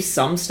have to leave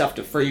some stuff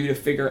for you to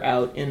figure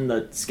out in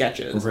the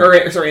sketches,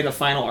 or sorry, in the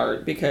final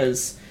art,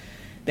 because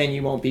then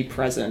you won't be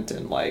present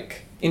and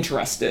like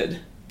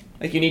interested.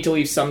 Like you need to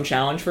leave some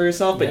challenge for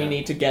yourself, but you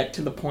need to get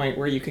to the point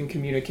where you can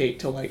communicate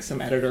to like some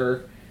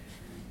editor,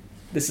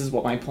 this is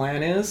what my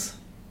plan is.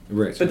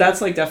 Right. But that's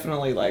like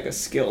definitely like a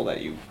skill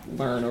that you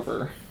learn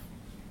over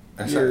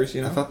years,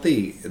 you know? I thought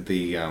this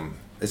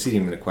isn't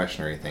even a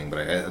question or anything, but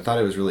I thought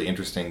it was really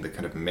interesting, the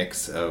kind of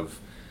mix of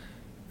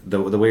the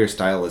way your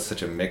style is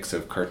such a mix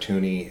of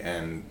cartoony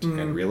and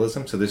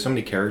realism. So there's so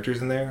many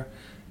characters in there,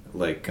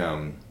 like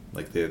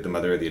the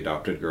mother of the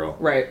adopted girl,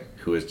 right?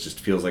 Who just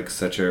feels like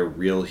such a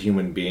real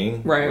human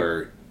being, right?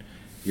 Where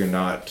you're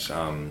not.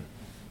 I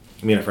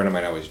mean, a friend of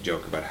mine always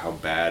joke about how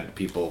bad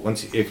people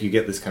if you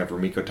get this kind of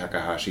Rumiko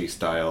Takahashi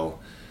style,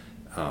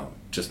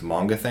 just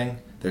manga thing.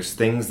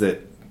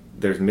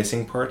 There's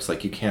missing parts,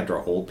 like you can't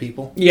draw old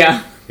people.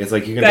 Yeah, it's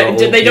like you can draw old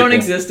people. They don't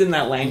exist in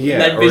that language,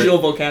 that visual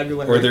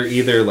vocabulary. Or they're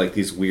either like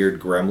these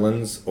weird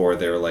gremlins, or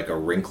they're like a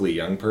wrinkly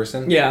young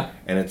person. Yeah,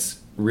 and it's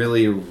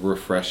really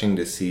refreshing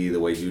to see the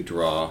way you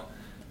draw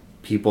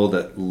people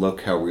that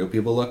look how real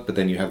people look, but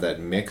then you have that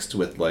mixed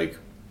with like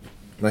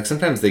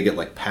sometimes they get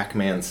like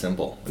Pac-Man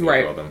simple when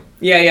you draw them.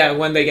 Yeah,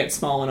 when they get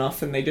small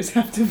enough and they just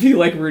have to be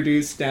like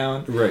reduced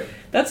down. Right.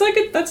 That's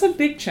a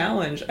big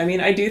challenge. I mean,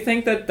 I do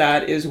think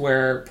that is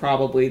where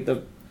probably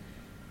the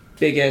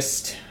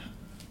biggest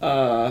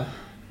Miyazaki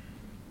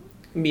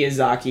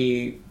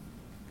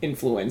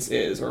influence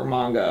is, or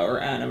manga or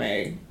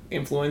anime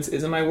influence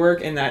is in my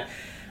work, in that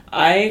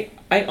I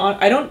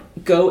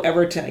don't go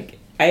ever to like,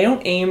 I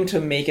don't aim to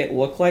make it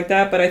look like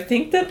that, but I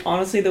think that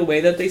honestly the way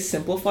that they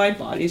simplified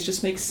bodies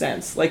just makes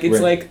sense. Like it's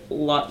like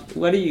what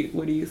do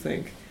you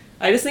think?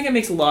 I just think it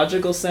makes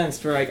logical sense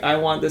for like, I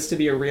want this to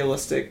be a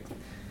realistic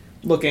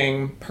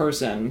looking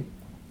person,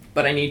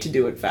 but I need to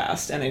do it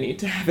fast and I need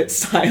to have it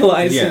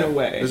stylized in a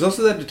way. There's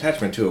also that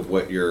detachment too of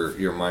what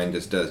your mind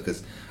just does,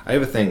 because I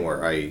have a thing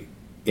where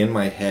in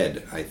my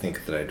head, I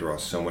think that I draw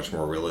so much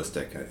more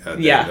realistic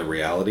than the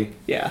reality.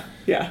 Yeah.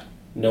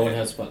 No one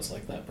has butts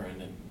like that,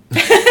 Brandon.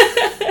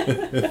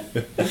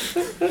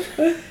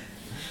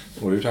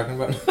 What are you talking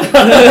about?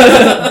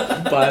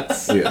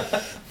 Butts. Yeah.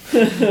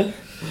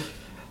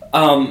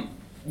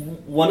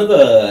 One of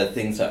the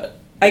things that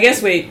I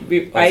guess I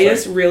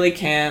just really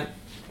can't.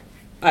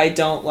 I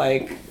don't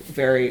like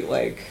very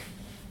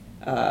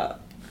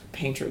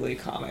painterly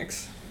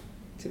comics,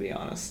 to be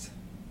honest.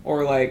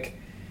 Or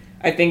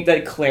I think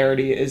that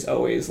clarity is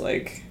always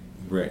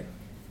right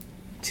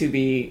to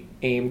be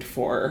aimed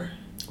for.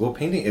 Well,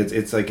 painting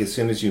it's like as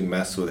soon as you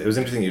mess with it was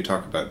interesting you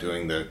talk about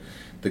doing the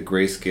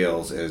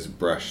grayscales as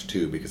brush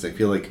too, because I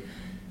feel like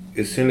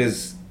as soon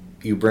as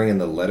you bring in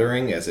the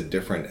lettering as a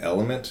different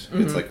element,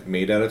 it's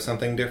made out of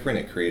something different.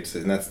 It creates,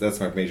 and that's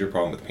my major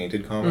problem with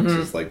painted comics.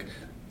 Is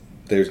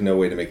there's no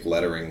way to make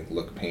lettering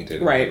look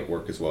painted and have it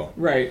work as well.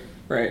 Right.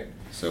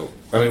 So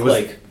I mean,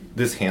 was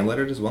this hand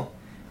lettered as well?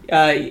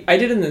 I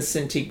did in the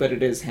Cintiq, but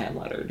it is hand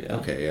lettered. Yeah.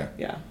 Okay.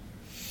 Yeah.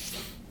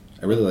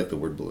 I really like the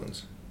word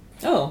balloons.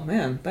 Oh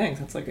man, thanks.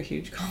 That's a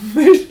huge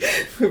compliment.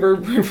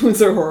 Word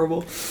balloons are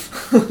horrible.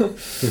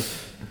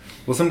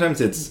 Well, sometimes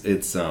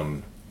it's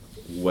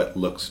what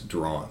looks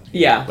drawn.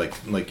 Yeah.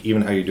 Like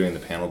even how you're doing the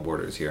panel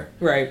borders here.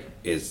 Right.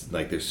 Is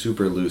they're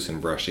super loose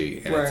and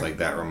brushy, and it's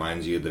that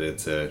reminds you that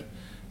it's the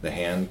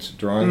hand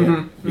drawing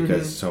it,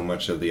 because so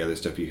much of the other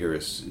stuff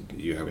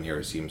you have in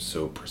here seems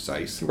so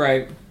precise.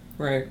 Right.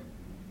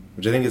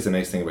 Which I think is the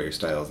nice thing about your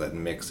style, is that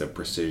mix of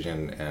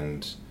precision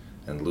and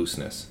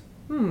looseness.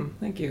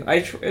 Thank you.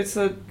 It's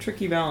a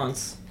tricky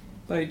balance,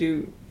 but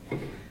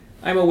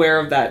I'm aware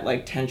of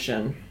that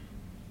tension.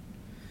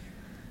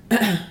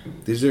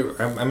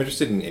 I'm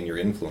interested in your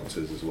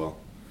influences as well.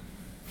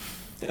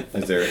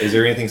 Is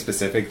there anything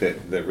specific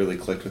that really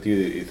clicked with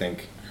you that you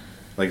think,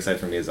 aside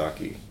from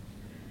Miyazaki?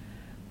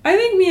 I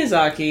think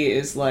Miyazaki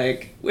is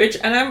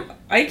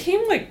I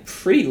came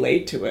pretty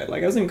late to it.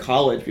 I was in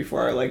college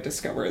before I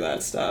discovered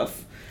that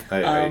stuff.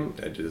 I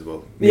did as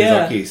well.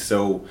 Miyazaki.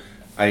 So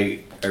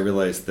I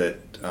realized that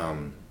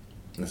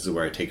this is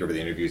where I take over the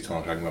interviews till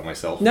I'm talking about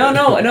myself. No,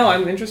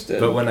 I'm interested.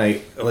 But when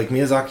I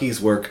Miyazaki's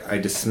work, I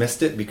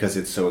dismissed it because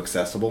it's so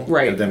accessible.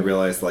 Right. And then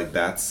realized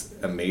that's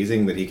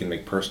amazing that he can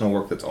make personal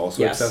work that's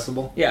also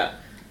accessible. Yeah.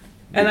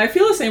 And I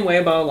feel the same way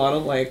about a lot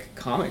of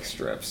comic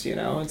strips.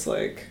 It's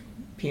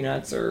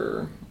Peanuts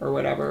or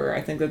whatever.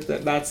 I think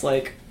that's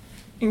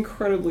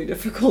incredibly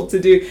difficult to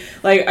do.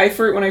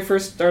 When I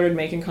first started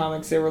making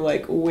comics, they were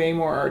way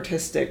more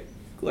artistic,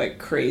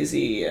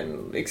 crazy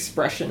and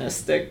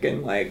expressionistic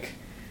and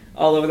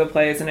all over the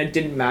place, and it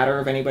didn't matter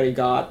if anybody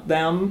got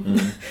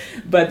them.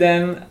 But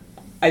then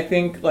I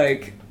think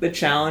the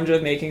challenge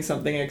of making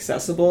something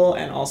accessible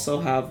and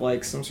also have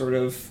some sort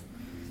of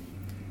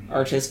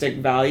artistic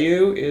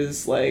value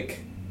is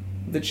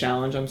the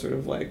challenge I'm sort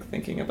of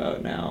thinking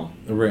about now.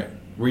 Right.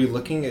 Were you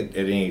looking at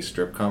any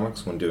strip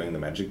comics when doing the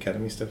Magic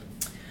Academy stuff?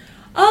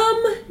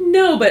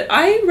 No, but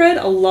I read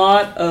a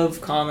lot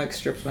of comic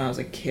strips when I was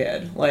a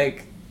kid,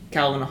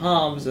 Calvin and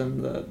Hobbes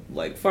and the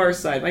Far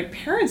Side. My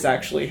parents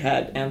actually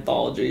had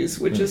anthologies,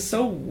 which is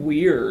so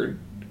weird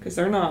because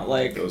they're not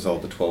It was all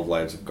the 12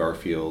 Lives of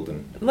Garfield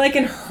and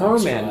in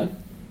Herman.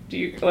 Do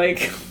you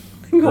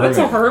what's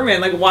a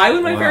Herman? Why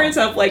would my parents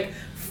have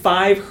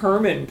 5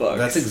 Herman books?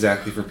 That's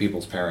exactly for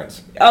people's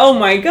parents. Oh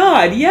my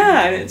god,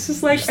 yeah. And it's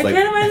just I can't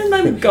imagine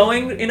them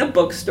going in a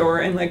bookstore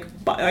and I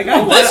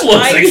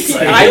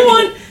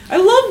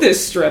love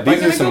this strip.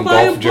 These are some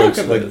golf jokes.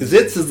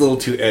 Zitz is a little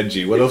too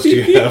edgy. What else do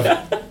you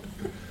have?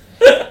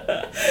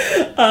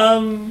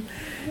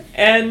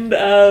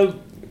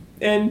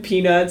 And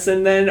Peanuts,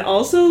 and then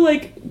also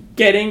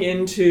getting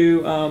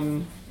into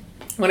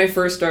when I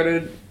first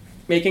started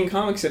making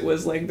comics, it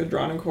was the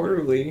Drawn and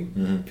Quarterly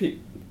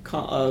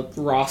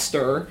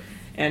roster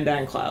and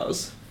Dan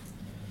Clowes.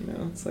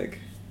 It's it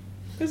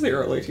was the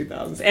early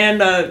 2000s,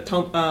 and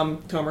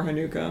Tomer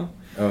Hanuko.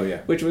 Oh yeah,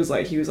 which was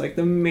he was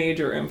the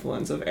major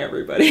influence of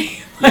everybody.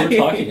 You were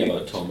talking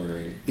about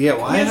Tomer. Yeah,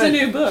 well, he has a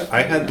new book.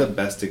 I had the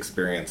best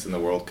experience in the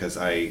world because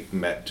I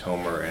met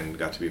Tomer and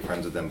got to be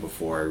friends with him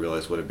before I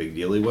realized what a big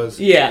deal he was.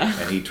 Yeah,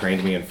 and he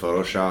trained me in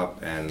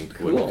Photoshop and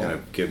would kind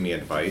of give me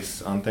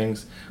advice on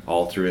things,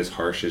 all through his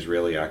harsh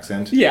Israeli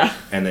accent. Yeah,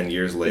 and then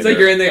years later, it's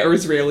you're in the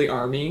Israeli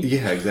army.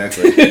 Yeah,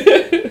 exactly.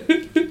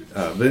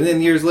 But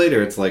then years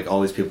later, it's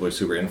all these people are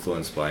super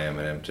influenced by him,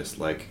 and I'm just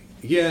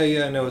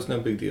yeah, no, it's no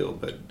big deal,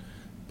 but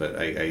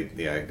I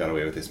got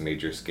away with this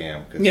major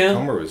scam because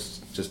Tomer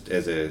was just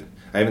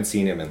I haven't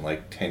seen him in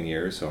 10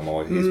 years, so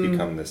he's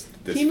become this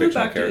he fictional moved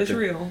back character. to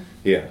Israel.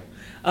 Yeah.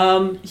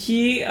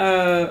 He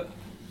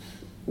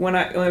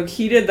when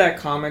he did that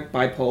comic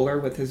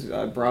Bipolar with his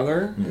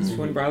brother, his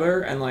twin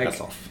brother, and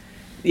That's off.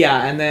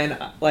 Yeah, and then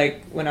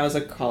when I was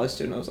a college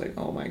student, I was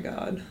oh my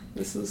god,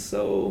 this is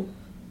so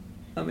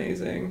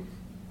amazing.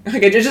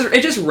 It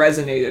just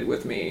resonated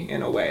with me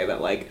in a way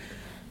that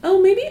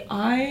oh, maybe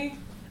I'm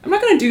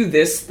not gonna do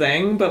this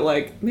thing, but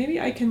maybe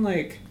I can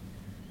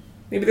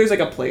maybe there's like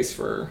a place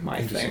for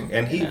my thing.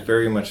 And he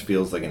very much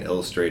feels like an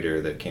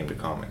illustrator that came to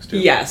comics too.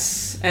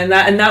 Yes, and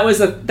that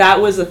was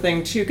a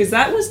thing too, because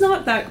that was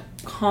not that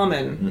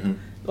common.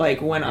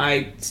 Like when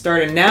I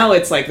started. Now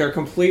it's like they're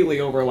completely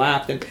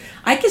overlapped, and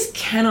I just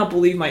cannot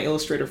believe my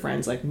illustrator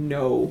friends like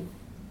know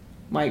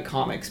my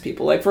comics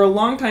people. Like for a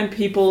long time,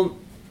 people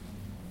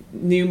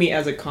knew me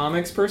as a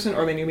comics person,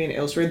 or they knew me as an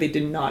illustrator. They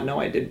did not know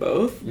I did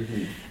both.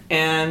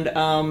 And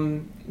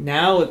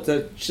now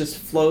it just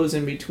flows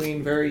in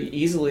between very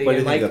easily. Why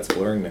do you think that's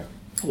blurring now?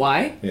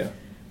 Why? Yeah.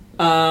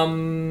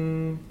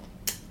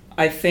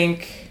 I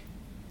think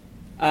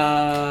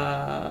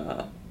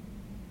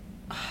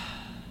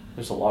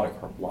there's a lot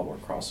more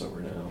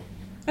crossover now.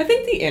 I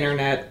think the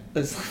internet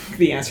is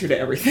the answer to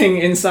everything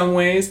in some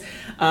ways.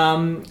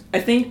 I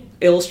think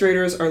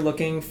illustrators are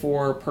looking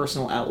for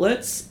personal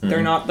outlets.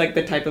 They're not like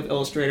the type of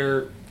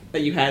illustrator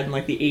that you had in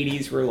like the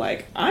 80s where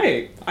like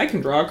I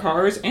can draw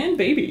cars and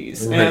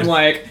babies and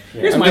like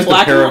here's my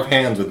black a pair of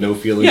hands with no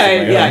feelings.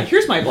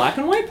 Here's my black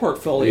and white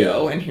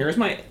portfolio and here's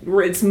my.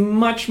 It's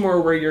much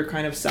more where you're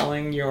kind of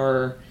selling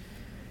your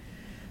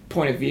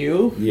point of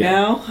view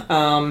now,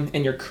 and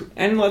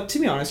to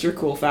be honest, your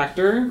cool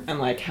factor and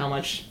like how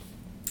much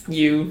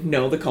you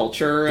know the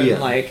culture and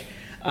like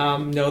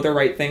know the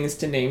right things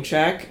to name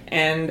check.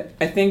 And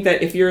I think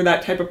that if you're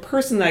that type of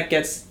person that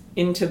gets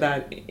into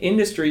that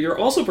industry, you're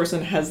also a person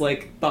that has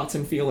like thoughts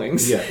and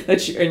feelings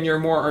and you're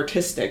more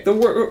artistic. The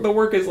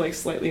work is like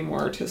slightly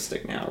more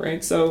artistic now,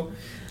 right? So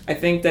I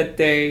think that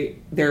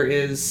there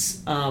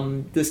is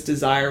this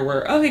desire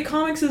where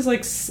comics is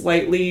like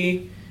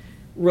slightly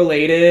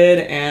related,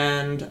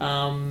 and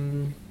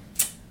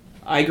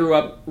I grew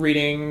up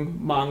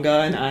reading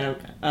manga,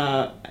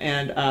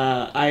 and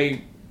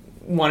I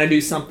want to do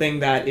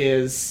something that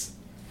is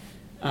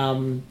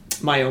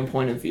my own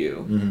point of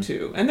view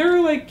too. And there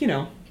are like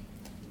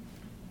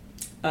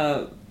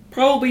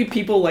probably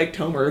people like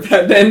Tomer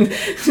that then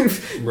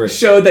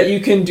showed that you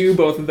can do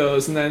both of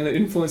those, and then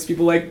influenced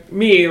people like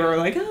me who are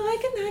like,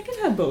 I can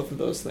have both of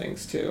those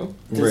things too.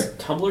 Does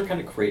Tumblr kind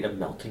of create a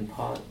melting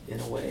pot in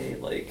a way,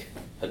 like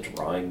a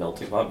drawing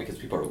melting pot, because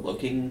people are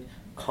looking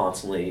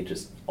constantly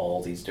just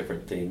all these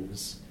different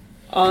things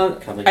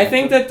coming I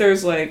think that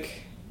there's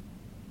like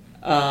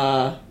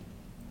a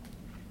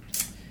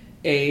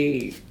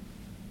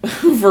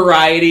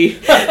variety.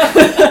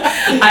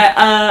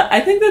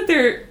 I think that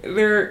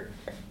they're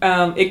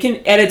it can,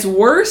 at its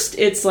worst,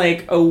 it's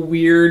like a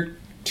weird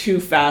too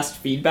fast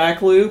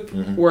feedback loop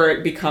where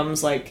it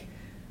becomes like,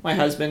 my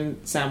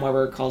husband Sam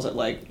Weber calls it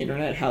like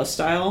internet house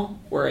style,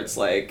 where it's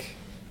like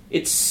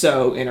it's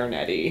so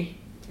internet-y,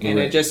 and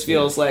it just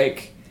feels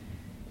like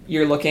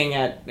you're looking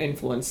at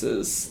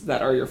influences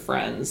that are your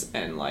friends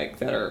and like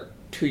that are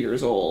 2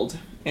 years old,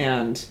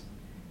 and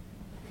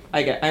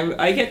I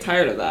get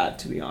tired of that,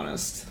 to be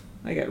honest.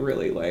 I get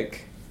really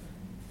like,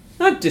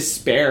 not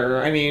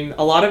despair. I mean,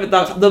 a lot of it,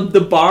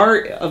 the bar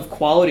of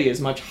quality is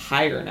much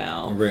higher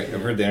now. Right.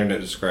 I've heard the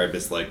internet described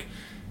as like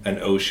an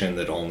ocean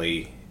that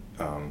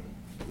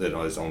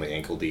is only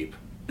ankle deep.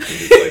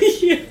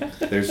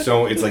 There's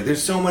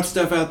so much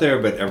stuff out there,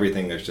 but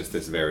everything, there's just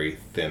this very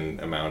thin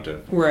amount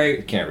of.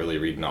 You can't really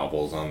read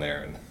novels on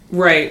there.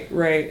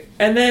 Right.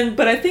 And then,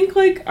 but I think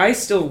like I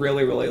still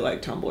really, really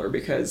like Tumblr,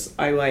 because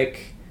I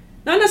like,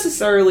 not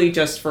necessarily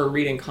just for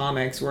reading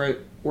comics,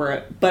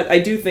 but I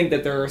do think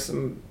that there are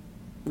some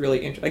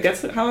really like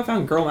that's how I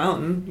found Girl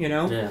Mountain,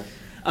 Yeah.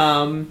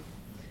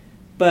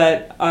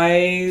 But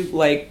I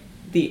like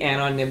the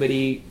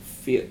anonymity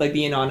feel, like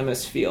the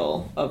anonymous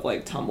feel of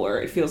like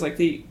Tumblr. It feels like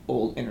the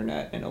old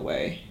internet in a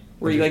way,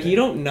 where you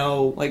don't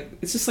know, like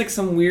it's just like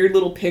some weird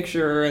little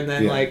picture and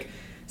then like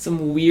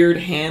some weird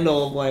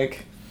handle of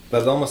like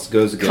that almost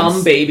goes against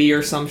Cum Baby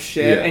or some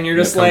shit, and you're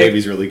just Cum like,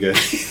 Baby's really good.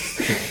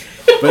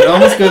 But it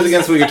almost goes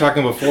against what you're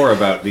talking before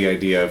about the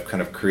idea of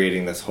kind of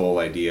creating this whole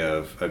idea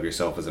of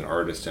yourself as an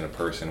artist and a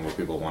person, where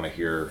people want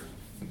to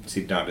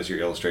see not just your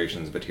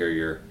illustrations, but hear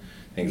your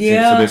things.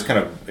 So there's kind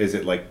of, is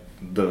it like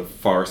the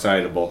far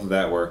side of both of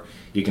that, where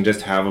you can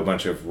just have a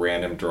bunch of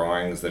random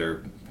drawings that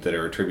are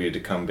attributed to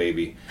Cum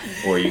Baby,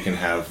 or you can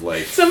have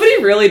like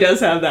somebody really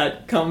does have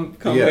that Cum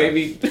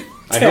Baby.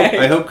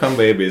 I hope Cum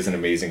Baby is an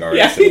amazing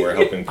artist, and we're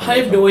helping. I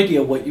have no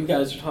idea what you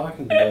guys are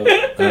talking about.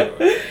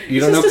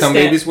 You don't know Cum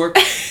Baby's work?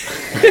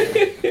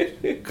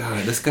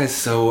 God, this guy's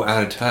so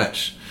out of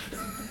touch.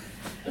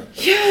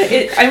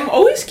 Yeah, I'm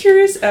always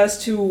curious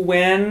as to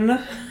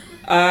when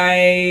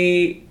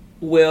I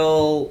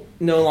will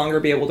no longer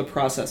be able to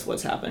process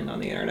what's happening on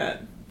the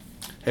internet.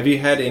 Have you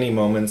had any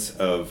moments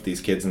of these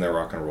kids in their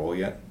rock and roll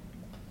yet?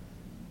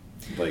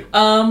 Like,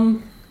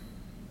 no.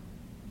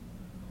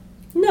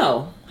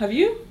 Have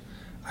you?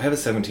 I have a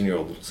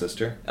 17-year-old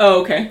sister.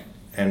 Oh, okay.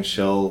 And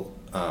she'll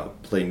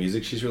play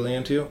music she's really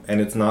into,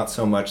 and it's not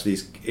so much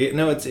these.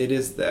 It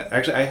is that.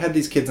 Actually, I had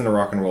these kids in the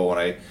rock and roll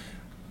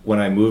when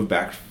I moved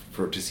back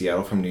to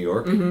Seattle from New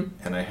York,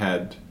 and I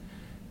had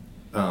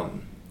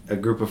a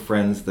group of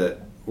friends that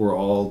were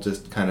all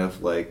just kind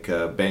of like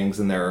bangs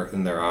in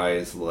their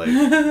eyes, like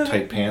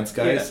tight pants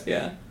guys.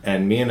 Yeah.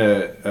 And me and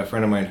a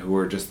friend of mine who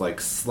were just like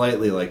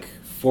slightly like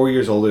 4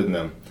 years older than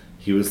them,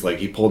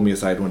 he pulled me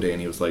aside one day and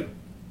he was like,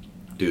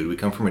 dude, we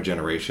come from a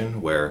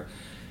generation where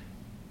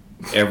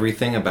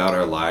everything about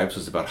our lives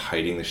was about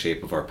hiding the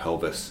shape of our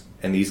pelvis.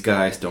 And these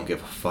guys don't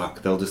give a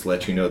fuck. They'll just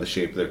let you know the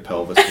shape of their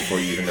pelvis before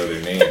you even know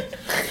their name.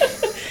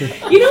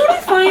 You know what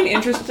I find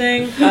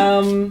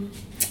interesting?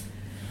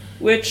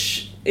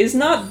 Which is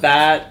not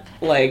that,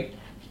 like,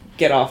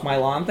 get off my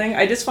lawn thing.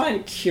 I just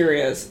find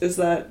curious is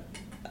that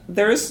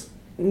there's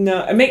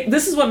no...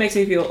 this is what makes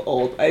me feel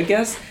old. I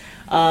guess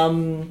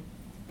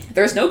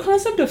there's no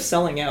concept of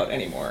selling out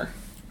anymore.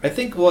 I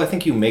think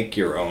you make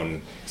your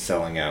own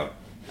selling out.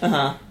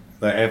 Uh-huh.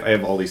 I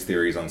have all these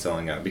theories on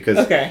selling out because...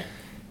 Okay.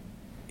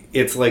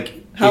 It's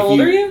like... How old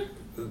are you?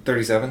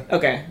 37.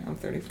 Okay, I'm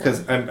 34.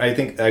 Because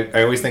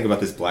I always think about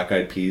this Black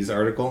Eyed Peas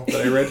article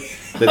that I read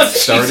that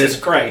started. Jesus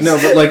Christ! No,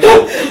 but like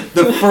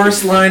the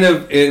first line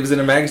of it was in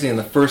a magazine. And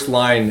the first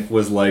line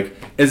was like,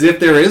 as if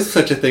there is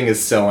such a thing as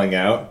selling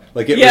out.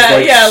 Like it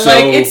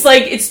was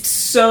like it's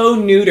so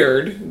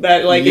neutered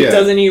that like it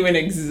doesn't even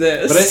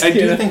exist. But I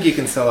do think you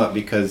can sell out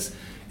because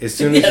as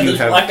soon as you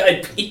have Black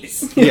Eyed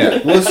Peas.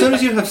 Yeah, well, as soon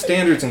as you have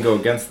standards and go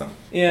against them.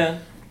 Yeah.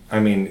 I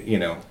mean, you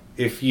know.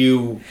 If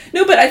you...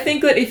 No, but I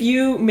think that if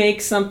you make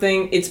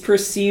something, it's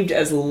perceived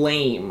as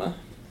lame.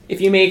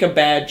 If you make a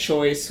bad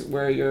choice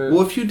where you're...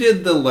 Well, if you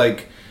did the,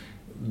 like,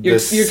 you're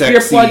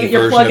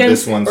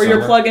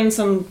plugging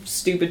some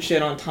stupid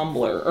shit on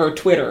Tumblr or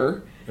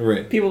Twitter.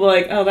 Right. People are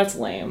like, oh, that's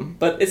lame.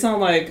 But it's not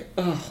like,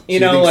 oh, you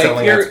so know,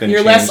 like,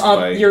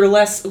 you're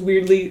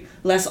weirdly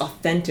less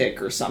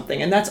authentic or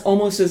something. And that's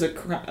almost as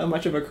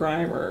much of a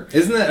crime. Or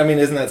isn't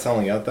that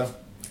selling out, though?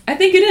 I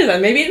think it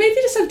is. Maybe they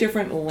just have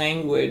different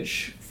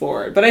language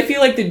for it. But I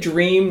feel like the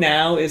dream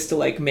now is to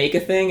like make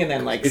a thing and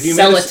then like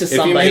sell it to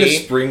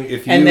somebody,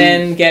 and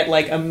then get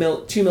like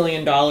 $2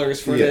 million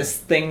for this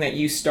thing that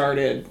you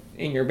started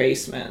in your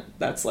basement.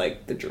 That's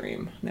like the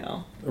dream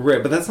now.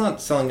 Right, but that's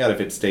not selling out if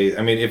it stays.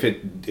 I mean, if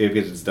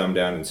it's dumbed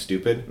down and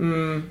stupid,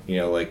 you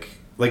know, like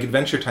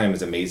Adventure Time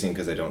is amazing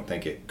because I don't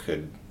think it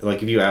could.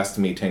 Like, if you asked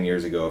me 10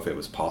 years ago if it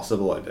was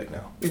possible, I'd be like,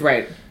 no.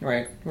 Right.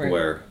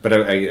 But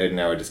I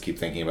now just keep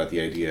thinking about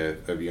the idea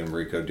of you and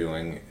Mariko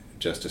doing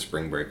just a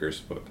Spring Breakers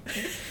book.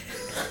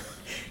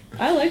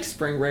 I liked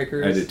Spring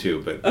Breakers. I did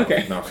too, but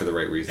not for the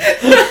right reason.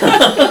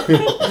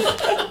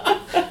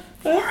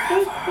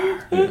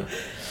 Forever. Yeah.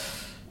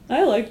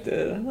 I liked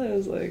it. I thought it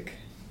was like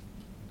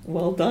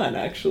well done,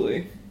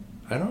 actually.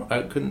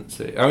 I couldn't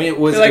say. I mean, it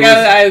was...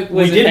 Like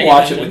we did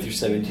watch it with your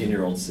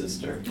 17-year-old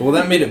sister. Well,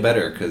 that made it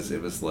better, because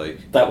it was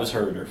like... That was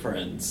her and her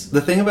friends.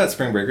 The thing about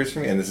Spring Breakers for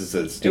me, and this is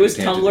a stupid it was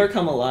tangent. Tumblr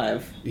come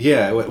alive.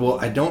 Yeah, well,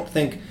 I don't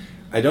think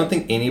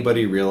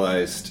anybody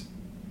realized...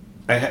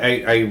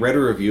 I read a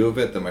review of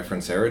it that my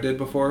friend Sarah did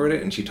before I read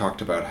it, and she talked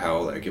about how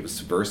like it was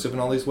subversive in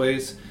all these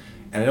ways,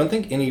 and I don't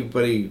think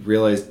anybody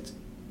realized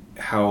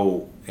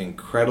how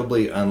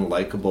incredibly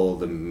unlikable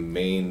the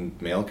main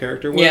male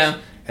character was,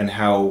 and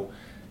how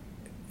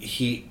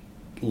he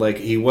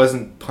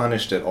wasn't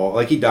punished at all.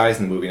 Like, he dies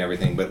in the movie and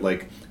everything, but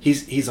like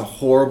he's a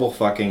horrible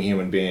fucking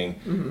human being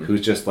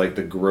who's just like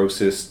the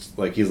grossest.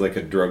 Like, he's like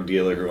a drug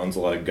dealer who owns a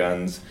lot of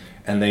guns,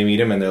 and they meet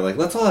him and they're like,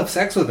 let's all have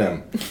sex with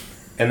him.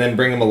 And then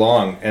bring him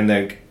along, and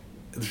like,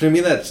 to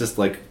me, that's just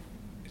like,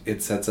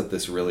 it sets up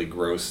this really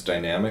gross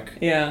dynamic.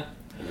 Yeah.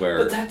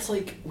 But that's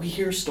like, we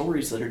hear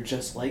stories that are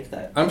just like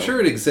that. I'm sure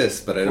it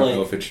exists, but I don't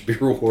know if it should be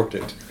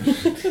rewarded.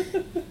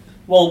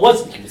 Well, it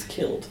wasn't. He was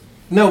killed.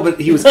 No, but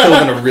he was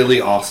killed in a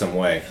really awesome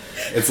way.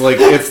 It's like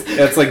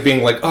it's like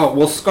being like, oh,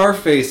 well,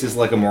 Scarface is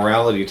like a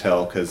morality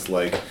tale because,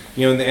 like,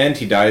 you know, in the end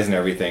he dies and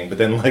everything, but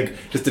then like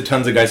just a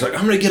tons of guys are like,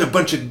 I'm gonna get a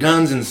bunch of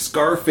guns and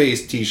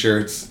Scarface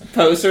T-shirts.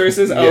 Posters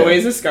is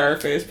always a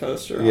Scarface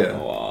poster on the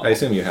wall. I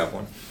assume you have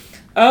one.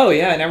 Oh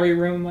yeah, in every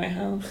room in my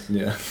house.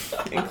 Yeah,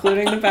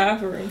 including the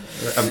bathroom.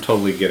 I'm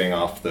totally getting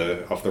off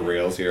the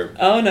rails here.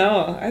 Oh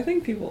no, I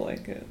think people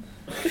like it.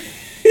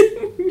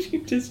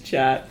 You just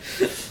chat.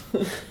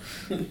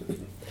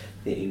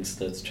 The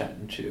Inkstuds chat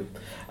and chew.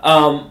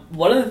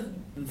 One of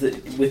the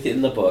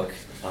within the book,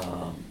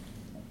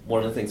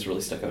 one of the things that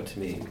really stuck out to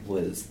me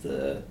was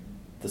the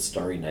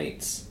Starry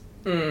Nights,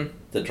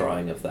 the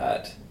drawing of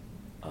that,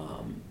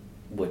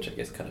 which I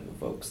guess kind of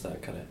evokes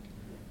that kind of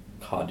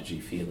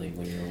cottagey feeling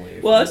when you're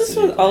away. Well, it's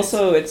just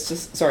also it's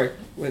just sorry.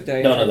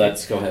 No,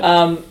 that's go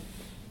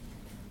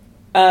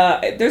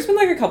ahead. There's been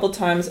like a couple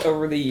times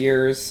over the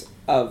years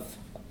of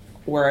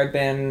where I've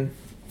been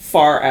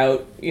far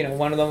out. You know,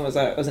 one of them was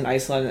in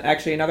Iceland. And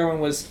actually, another one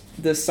was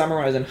this summer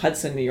when I was in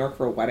Hudson, New York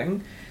for a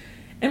wedding.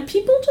 And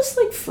people just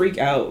like freak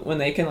out when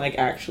they can like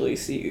actually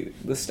see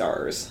the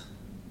stars.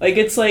 Like,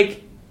 it's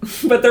like,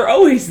 but they're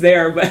always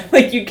there, but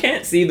like you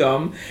can't see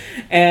them.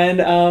 And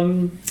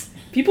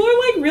people are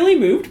like really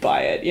moved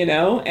by it, you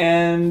know?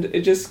 And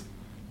it just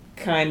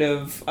kind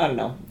of, I don't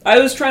know. I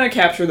was trying to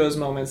capture those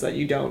moments that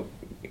you don't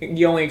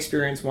you only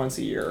experience once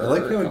a year. I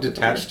like how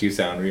detached you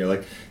sound when you're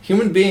like,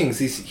 human beings,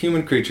 these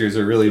human creatures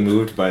are really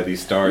moved by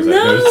these stars.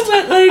 No,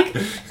 but like,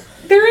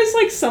 there is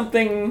like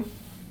something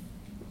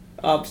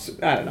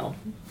I don't know.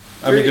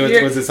 I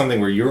mean, was it something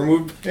where you were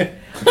moved? No,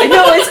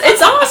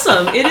 it's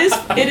awesome. It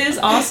is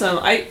awesome.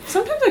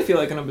 Sometimes I feel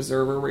like an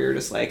observer where you're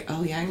just like,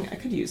 oh yeah, I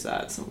could use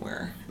that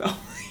somewhere.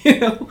 You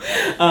know.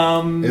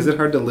 Is it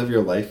hard to live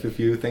your life if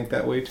you think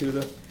that way too,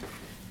 though?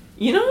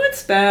 You know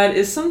what's bad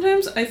is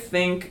sometimes I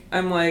think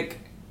I'm like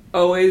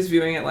always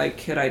viewing it like,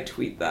 could I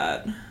tweet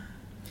that?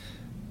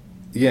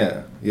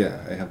 Yeah,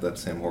 I have that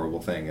same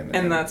horrible thing,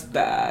 and that's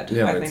bad.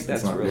 Yeah, I think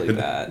that's really good.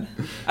 bad.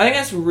 I think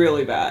that's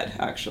really bad,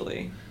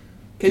 actually,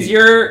 because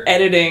you're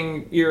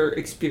editing your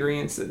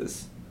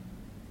experiences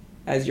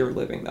as you're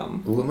living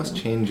them. Well, it must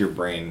change your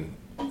brain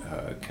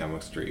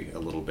chemistry a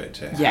little bit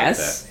to have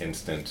that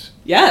instant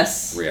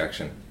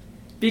reaction.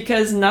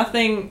 Because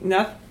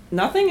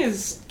nothing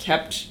is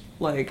kept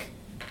like,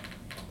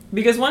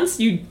 because once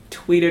you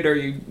tweet it or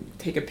you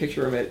take a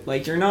picture of it,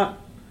 like you're not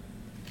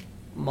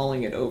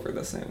mulling it over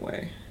the same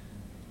way.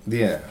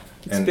 Yeah.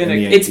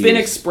 It's been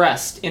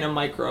expressed in a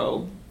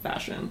micro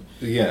fashion.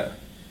 Yeah.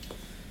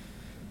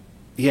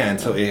 Yeah, and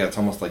so it's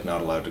almost like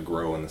not allowed to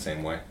grow in the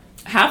same way.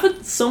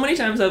 So many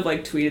times I've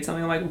like tweeted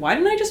something, I'm like, why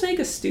didn't I just make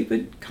a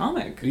stupid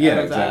comic out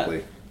of exactly.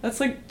 that? That's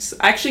like,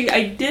 actually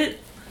I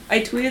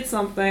tweeted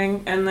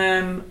something and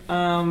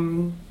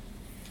then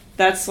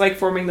that's like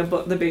forming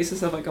the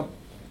basis of like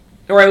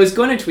or I was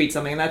going to tweet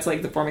something and that's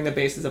like forming the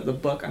basis of the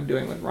book I'm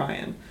doing with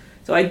Ryan.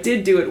 So I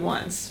did do it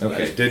once.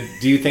 Okay.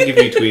 Do you think if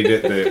you tweeted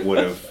it that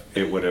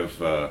it would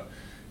have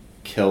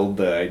killed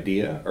the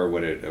idea, or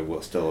would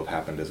it still have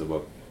happened as a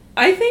book?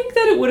 I think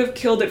that it would have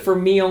killed it for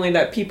me, only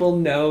that people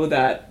know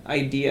that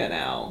idea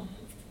now,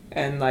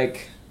 and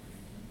like,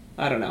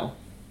 I don't know.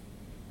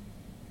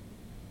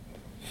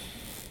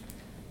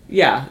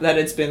 Yeah, that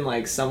it's been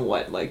like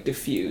somewhat like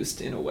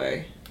diffused in a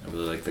way. I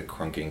really like the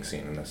crunking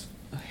scene in this.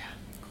 Oh yeah,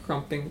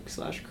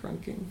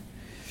 crumping/crunking.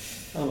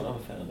 I'm a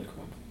fan of the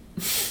crump.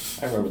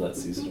 I remember that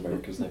season of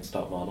America's Next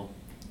Top Model.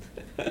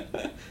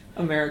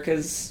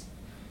 America's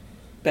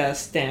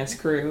Best Dance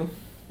Crew.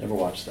 Never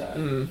watched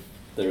that.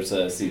 There's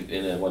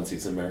in one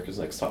season of America's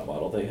Next Top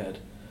Model, they had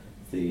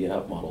the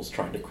models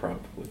trying to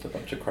crump with a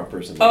bunch of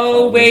crumpers. And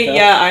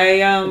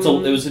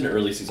it was an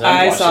early season.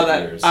 I saw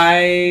that. Years.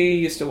 I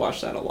used to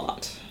watch that a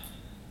lot.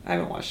 I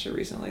haven't watched it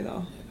recently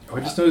though. I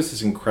just noticed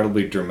this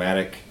incredibly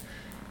dramatic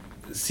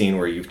scene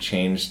where you've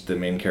changed the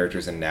main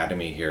character's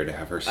anatomy here to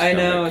have her stomach. I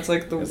know, it's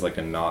like as like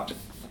a knot.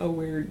 A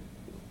weird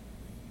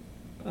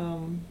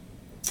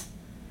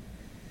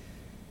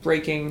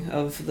breaking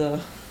of the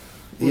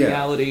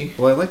reality. Yeah.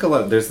 Well, I like a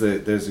lot. There's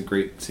a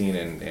great scene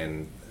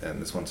in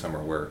this one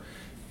summer where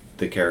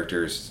the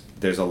characters,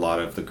 there's a lot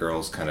of the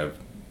girls kind of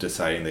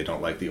deciding they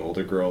don't like the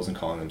older girls and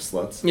calling them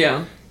sluts.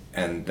 Yeah.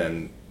 And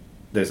then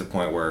there's a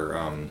point where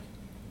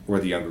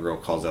the younger girl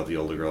calls out the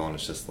older girl, and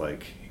it's just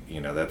like,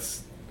 you know,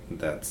 that's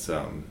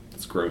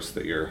it's gross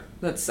that you're...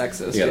 That's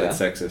sexist. Yeah, that's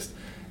sexist.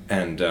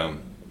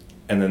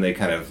 And then they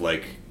kind of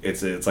like,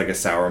 it's like a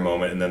sour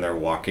moment, and then they're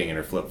walking in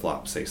her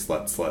flip-flops, say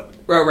slut, slut.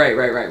 Oh, right,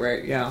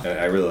 yeah. And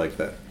I really like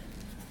that.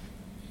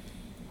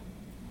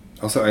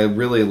 Also, I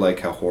really like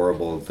how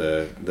horrible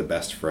the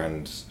best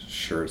friend's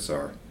shirts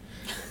are.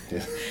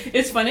 Yeah.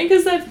 It's funny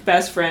because that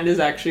best friend is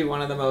actually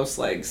one of the most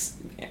like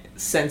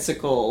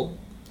sensical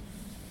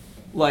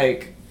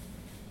like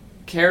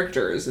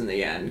characters in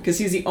the end, because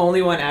he's the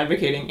only one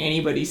advocating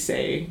anybody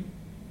say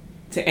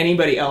to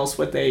anybody else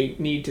what they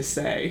need to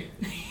say.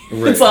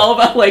 Right. It's all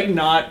about like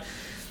not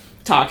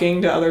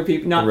talking to other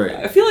people.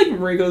 I feel like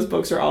Mariko's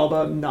books are all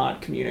about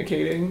not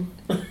communicating,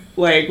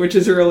 like, which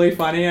is really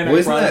funny. And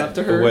I brought it up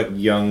to her. What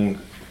young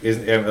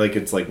isn't like,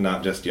 it's like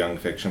not just young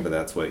fiction, but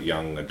that's what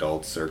young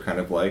adults are kind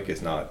of like.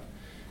 Is not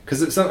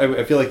because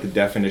I feel like the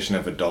definition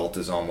of adult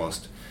is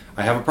almost,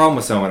 I have a problem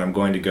with someone, I'm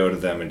going to go to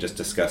them and just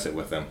discuss it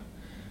with them.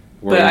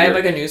 But I have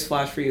like a news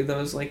flash for you.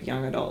 Those like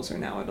young adults are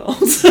now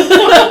adults. In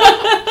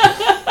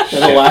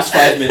the last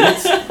 5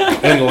 minutes?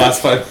 In the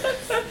last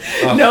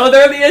 5 No,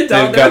 they're the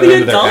adults. They're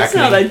the adults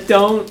now that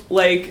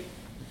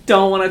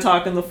don't want to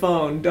talk on the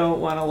phone.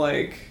 Don't want to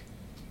like.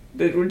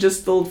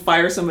 They'll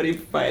fire somebody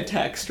by a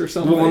text or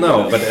something. Well,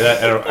 no, but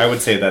I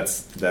would say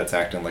that's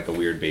acting like a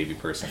weird baby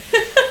person.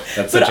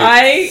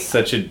 That's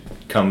such a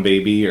cum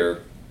baby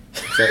or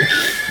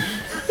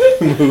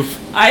move.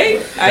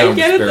 I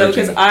get it though,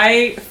 because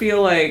I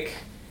feel like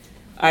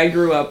I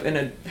grew up in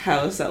a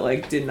house that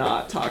like did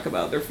not talk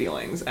about their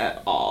feelings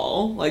at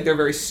all. Like they're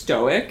very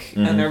stoic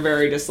and they're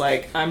very just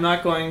like, I'm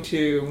not going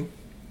to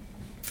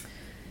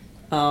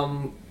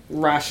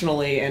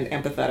rationally and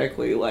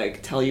empathetically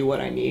like tell you what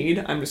I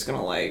need. I'm just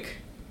gonna like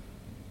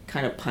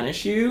kind of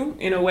punish you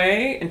in a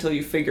way until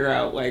you figure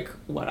out like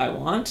what I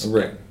want.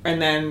 Right.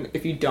 And then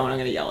if you don't, I'm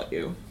gonna yell at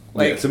you.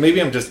 Like, yeah, so maybe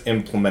I'm just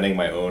implementing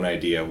my own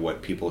idea of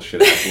what people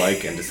should act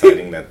like and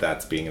deciding that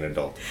that's being an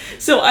adult.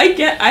 So I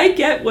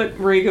get what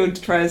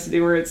Mariko tries to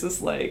do, where it's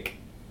just like,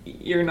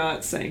 you're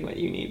not saying what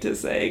you need to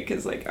say,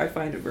 because like I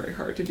find it very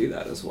hard to do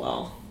that as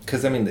well.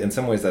 Because I mean, in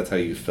some ways, that's how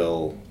you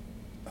fill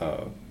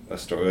a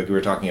story. Like we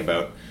were talking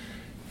about,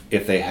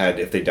 if they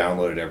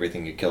downloaded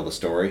everything, you kill the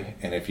story,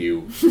 and if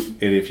you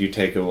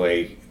take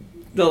away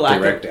the lack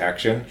direct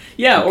action,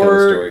 yeah,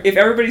 or if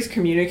everybody's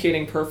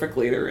communicating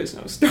perfectly, there is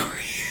no story.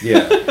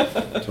 Yeah,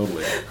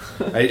 totally.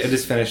 I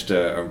just finished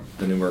the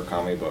new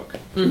Murakami book,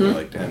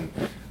 and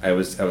I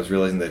was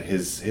realizing that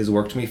his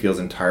work to me feels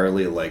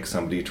entirely like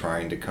somebody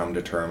trying to come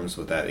to terms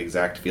with that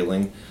exact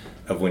feeling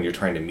of when you're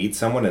trying to meet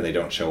someone and they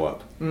don't show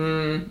up,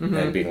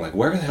 and being like,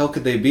 where the hell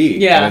could they be?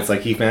 Yeah, and it's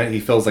like he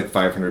fills like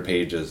 500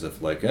 pages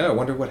of like, oh, I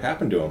wonder what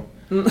happened to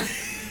him.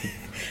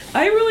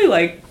 I really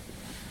like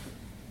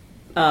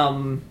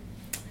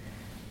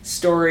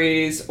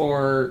stories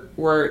or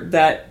where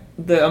that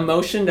the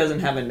emotion doesn't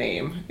have a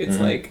name. It's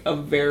like a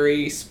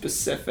very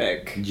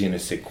specific je ne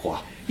sais quoi.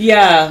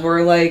 Yeah,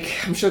 where like,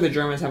 I'm sure the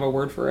Germans have a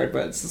word for it,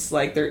 but it's just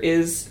like there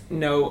is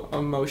no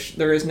emotion,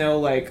 there is no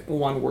like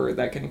one word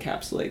that can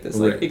encapsulate this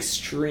like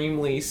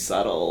extremely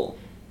subtle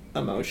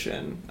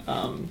emotion.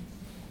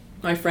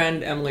 My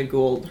friend Emily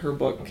Gould, her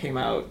book came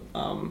out,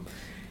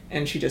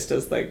 and she just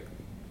does like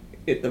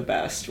it the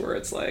best, where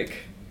it's like,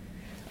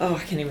 oh, I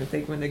can't even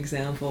think of an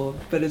example,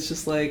 but it's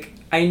just like,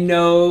 I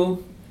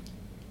know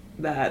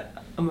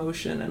that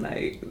emotion, and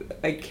I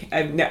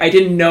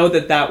didn't know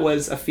that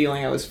was a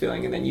feeling I was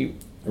feeling, and then you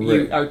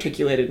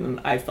articulated, and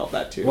I felt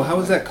that too. Well, how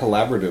is that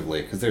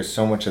collaboratively? Because there's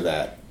so much of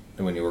that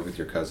when you work with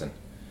your cousin,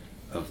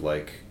 of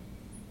like,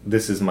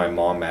 this is my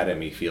mom mad at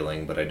me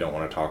feeling, but I don't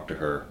want to talk to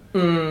her.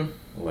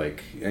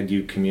 Like, and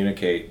you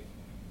communicate,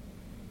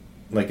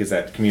 like, is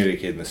that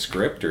communicated in the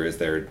script, or is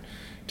there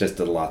just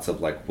lots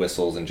of like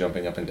whistles and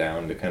jumping up and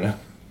down to kind of...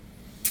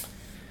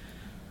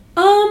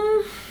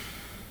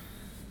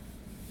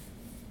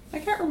 I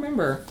can't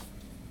remember.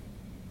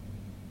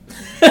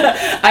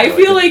 I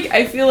feel like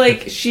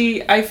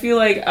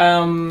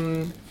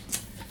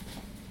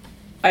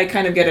I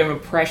kind of get an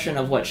impression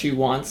of what she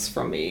wants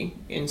from me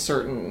in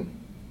certain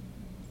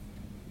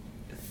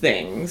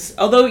things.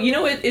 Although, you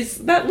know, it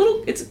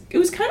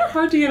was kind of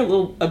hard to get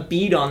a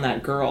bead on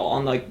that girl,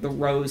 on like the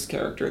Rose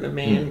character, the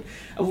main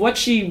of what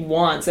she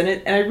wants.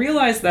 And I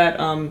realized that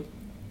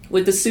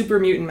with the Super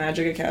Mutant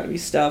Magic Academy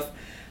stuff,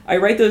 I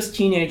write those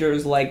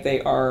teenagers like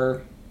they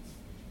are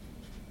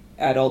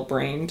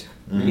adult-brained,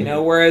 you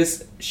know,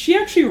 whereas she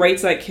actually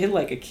writes that kid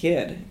like a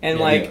kid. And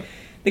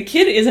the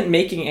kid isn't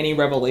making any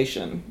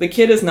revelation. The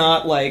kid is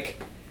not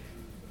like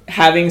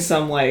having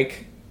some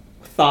like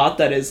thought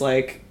that is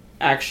like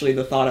actually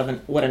the thought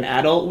of what an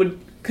adult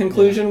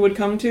conclusion would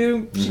come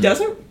to. She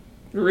doesn't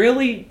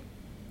really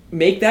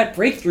make that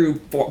breakthrough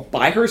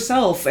by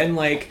herself and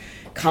like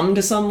come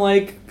to some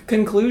like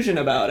conclusion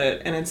about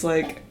it. And it's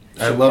like,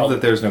 I love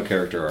that there's no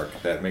character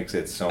arc. That makes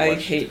it so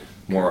much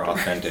more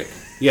authentic.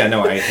 Yeah,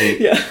 no, I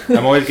hate...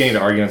 I'm always getting into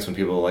arguments when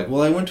people are like,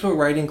 well, I went to a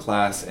writing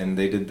class and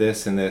they did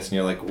this and this, and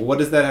you're like, well, what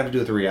does that have to do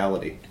with the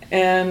reality?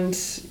 And,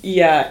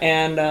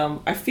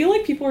 I feel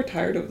like people are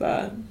tired of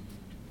that.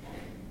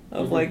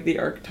 Of, like, the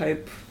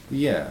archetype...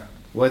 Yeah.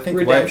 Well, I think...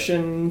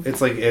 Redemption...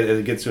 It's like,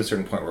 it gets to a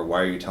certain point where why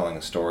are you telling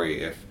a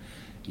story if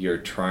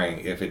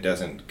it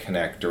doesn't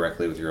connect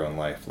directly with your own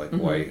life? Like,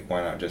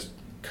 why not just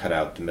cut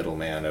out the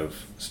middleman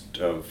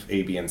of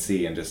A, B, and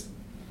C and just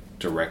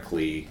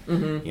directly,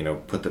 you know,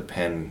 put the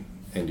pen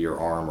into your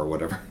arm or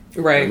whatever.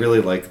 Right. I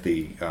really like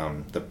the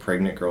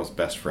pregnant girl's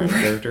best friend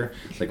character.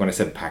 Like when I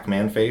said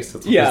Pac-Man face,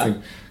 that's what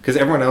because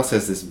everyone else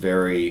has this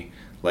very,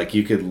 like,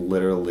 you could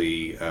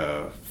literally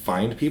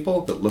find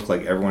people that look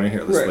like everyone in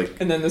here. This, like,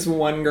 and then this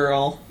one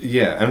girl.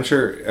 Yeah, I'm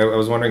sure. I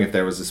was wondering if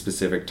there was a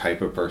specific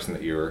type of person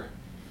that you were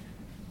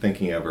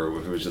thinking of, or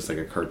if it was just like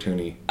a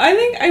cartoony. I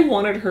think I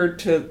wanted her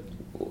to,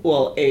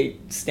 well,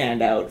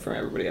 stand out from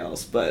everybody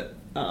else, but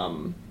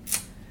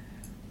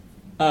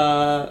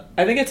I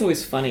think it's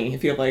always funny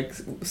if you have like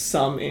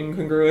some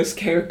incongruous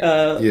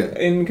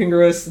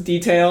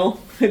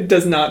detail. It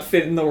does not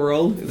fit in the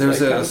world.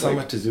 There's a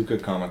Osamu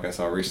Tezuka comic I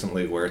saw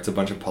recently where it's a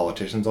bunch of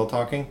politicians all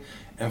talking,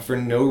 and for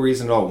no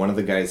reason at all, one of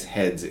the guy's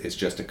heads is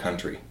just a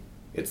country.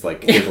 It's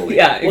like Italy.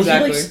 Yeah,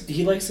 exactly. Well,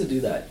 he likes to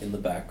do that in the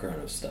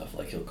background of stuff.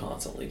 Like he'll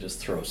constantly just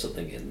throw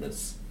something in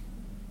that's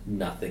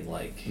nothing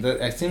like.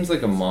 It seems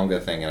like a manga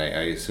thing, and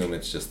I assume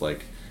it's just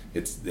like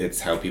it's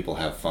how people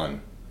have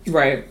fun.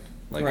 Right.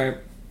 Like, right.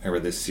 I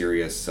read this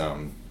serious,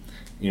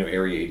 you know,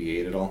 Area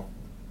 88 at all?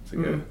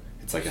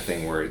 It's like a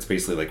thing where it's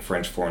basically like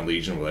French Foreign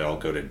Legion where they all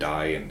go to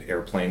die in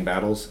airplane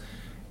battles.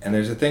 And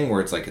there's a thing where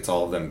it's like it's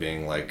all of them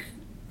being like,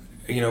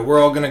 you know, we're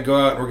all going to go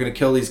out and we're going to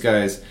kill these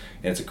guys.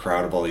 And it's a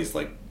crowd of all these,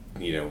 like,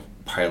 you know,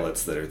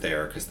 pilots that are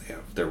there because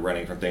they're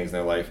running from things in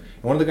their life.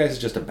 And one of the guys is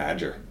just a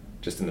badger,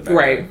 just in the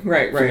background.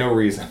 Right. For no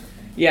reason.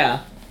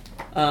 Yeah.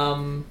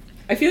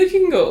 I feel like you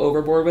can go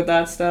overboard with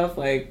that stuff,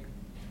 like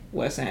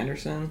Wes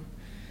Anderson.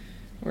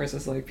 Where it's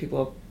just like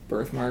people have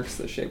birthmarks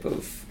the shape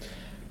of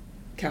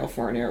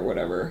California or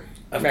whatever.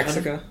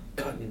 Mexico. Kind of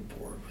gotten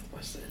bored with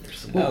Wes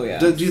Anderson. Oh yeah.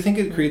 Do you think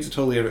it creates a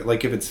totally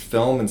like if it's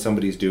film and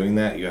somebody's doing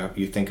that,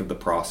 you think of the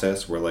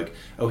process where like,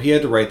 oh, he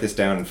had to write this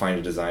down and find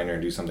a designer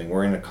and do something.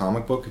 Where in a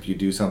comic book, if you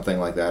do something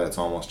like that, it's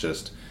almost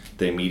just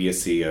the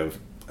immediacy of,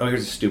 oh,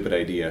 here's a stupid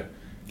idea.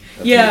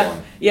 Let's Yeah, move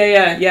on.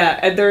 yeah.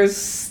 And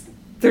there's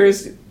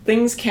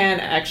things can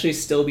actually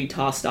still be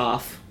tossed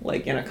off,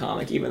 like in a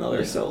comic, even though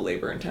they're so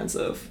labor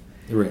intensive.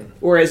 Right.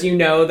 Whereas you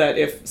know that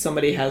if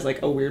somebody has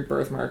like a weird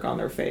birthmark on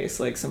their face,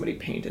 like somebody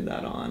painted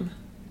that on,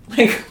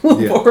 like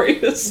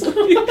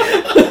laboriously.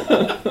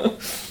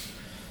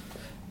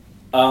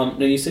 Now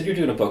you said you're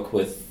doing a book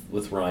with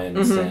Ryan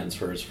Mhm. Sands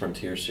for his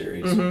Frontier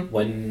series. Mhm.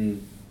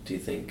 When do you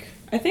think?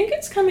 I think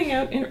it's coming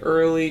out in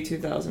early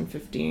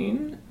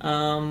 2015.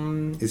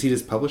 Is he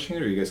just publishing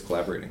it, or are you guys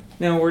collaborating?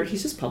 No,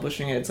 he's just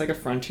publishing it. It's like a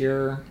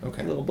Frontier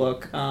Okay. little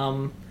book.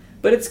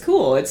 But it's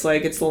cool. It's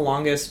like, it's the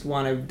longest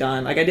one I've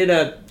done. Like I did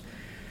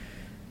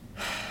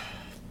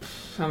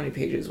how many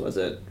pages was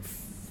it?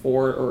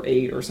 4 or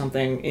 8 or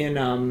something in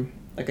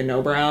like a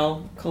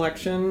No-Brow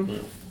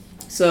collection.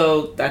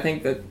 So I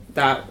think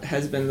that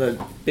has been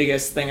the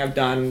biggest thing I've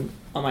done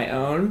on my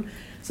own.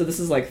 So this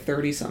is like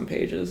 30-some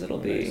pages. It'll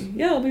be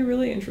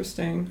really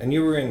interesting. And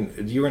you were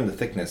in the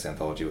Thickness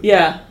anthology with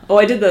Yeah. Oh,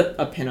 I did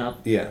a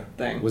pinup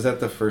thing. Was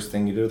that the first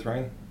thing you did with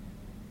Ryan?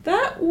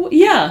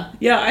 Yeah.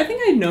 I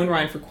think I'd known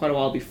Ryan for quite a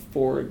while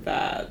before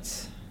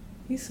that.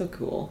 He's so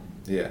cool.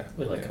 Yeah,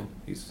 we like him.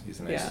 He's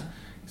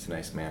a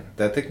nice man.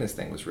 That Thickness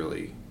thing was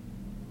really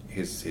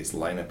his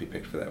lineup he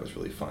picked for that was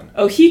really fun.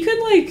 Oh, he could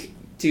like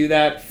do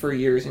that for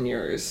years and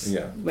years.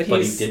 Yeah, but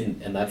he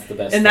didn't, and that's the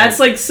best. And that's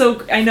like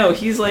so. I know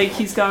he's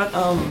got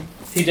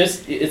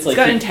it's like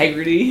got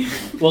integrity.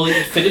 Well, like,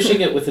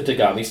 finishing it with the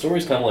Tagami story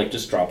is kind of like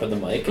just dropping the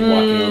mic and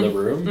walking out of the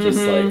room, just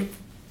like.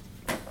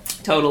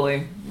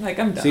 Totally. Like,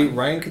 I'm done. See,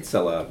 Ryan could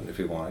sell out if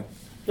he wanted.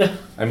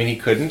 I mean, he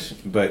couldn't,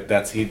 but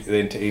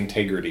the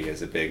integrity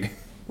is a big.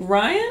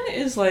 Ryan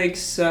is like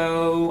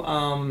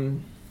so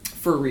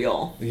for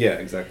real. Yeah,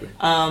 exactly.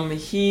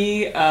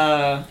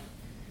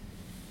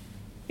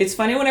 It's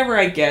funny whenever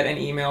I get an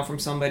email from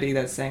somebody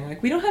that's saying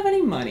like, we don't have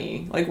any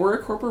money, like we're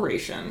a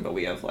corporation, but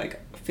we have like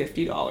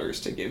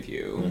 $50 to give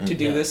you to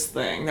do this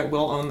thing that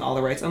will own all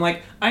the rights. I'm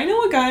like, I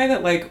know a guy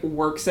that like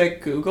works at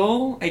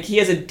Google, like he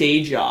has a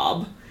day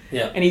job.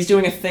 Yeah. And he's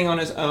doing a thing on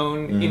his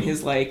own in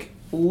his like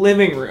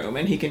living room,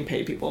 and he can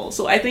pay people.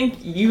 So I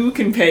think you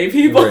can pay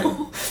people.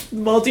 Right.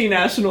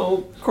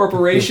 Multinational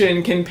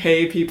corporation can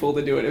pay people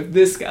to do it. If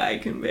this guy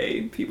can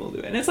pay people to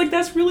do it, and it's like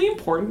that's really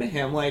important to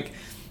him. Like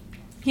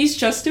he's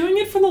just doing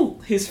it for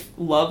his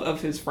love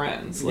of his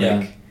friends.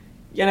 Like,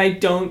 and I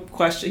don't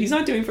question. He's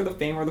not doing it for the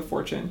fame or the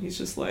fortune. He's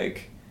just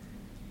like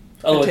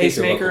a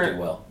tastemaker. Your book will do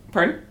well.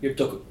 Pardon? Your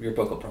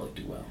book will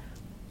probably do well.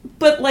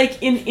 But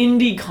like in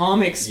indie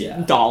comics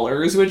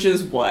dollars, which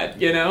is what,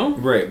 you know?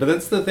 Right, but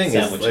that's the thing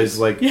is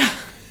like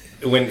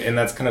and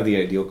that's kind of the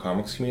ideal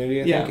comics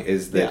community, I think,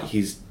 is that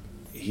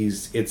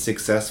it's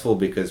successful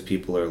because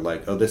people are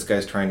like, oh, this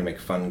guy's trying to make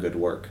fun, good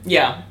work.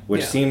 Yeah.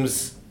 Which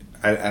seems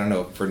I don't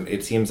know,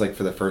 it seems like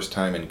for the first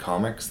time in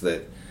comics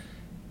that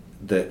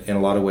in a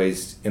lot of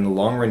ways, in the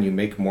long run, you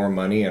make more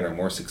money and are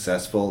more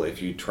successful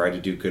if you try to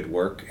do good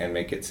work and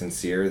make it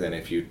sincere than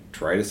if you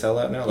try to sell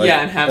out now. Like,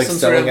 and have some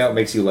selling sort of... out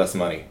makes you less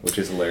money, which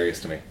is hilarious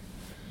to me.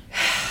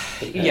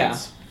 Yeah.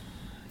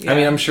 I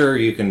mean, I'm sure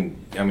you can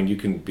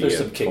be There's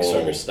some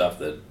Kickstarter stuff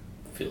that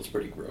feels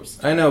pretty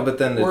gross. I know, but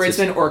then it's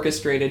been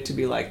orchestrated to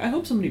be like, I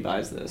hope somebody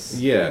buys this.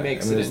 Yeah, and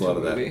makes there's it a lot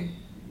of movie. that.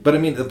 But I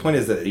mean, the point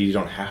is that you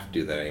don't have to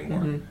do that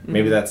anymore.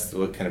 Maybe that's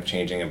what kind of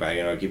changing about,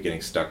 I keep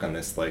getting stuck on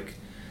this, like,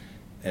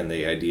 and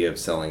the idea of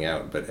selling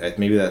out. But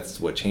maybe that's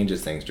what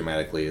changes things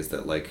dramatically, is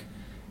that, like,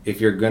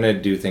 if you're going to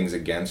do things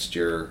against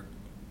your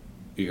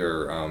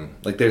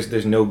like,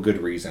 there's no good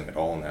reason at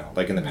all now.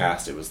 Like, in the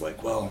past, it was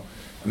like, well,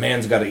 a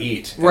man's got to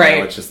eat. And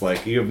now it's just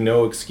like, you have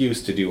no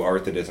excuse to do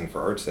art that isn't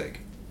for art's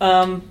sake.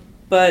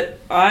 But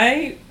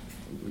I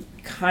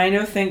kind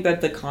of think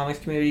that the comics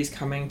community is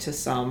coming to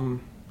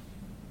some...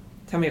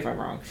 Tell me if I'm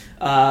wrong.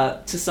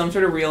 To some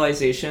sort of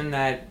realization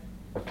that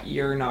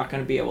you're not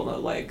going to be able to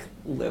like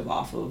live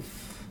off of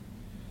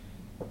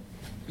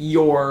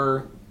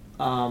your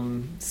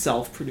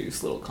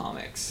self-produced little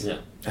comics. Yeah,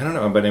 I don't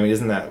know, but I mean,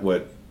 isn't that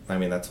what? I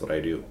mean, that's what I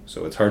do.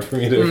 So it's hard for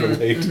me to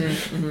relate.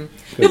 No,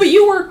 but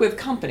you work with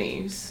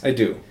companies. I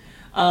do.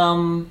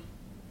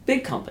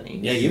 Big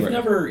companies. Yeah,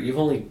 you've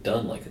only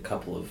done like a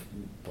couple of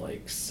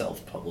like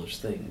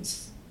self-published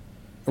things.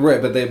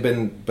 Right, but they've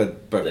been,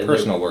 but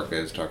personal work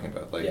I was talking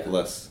about, like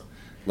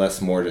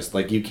less more just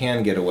like you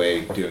can get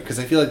away doing, because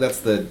I feel like that's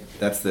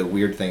the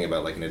weird thing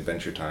about like an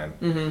Adventure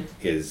Time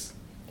is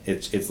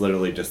it's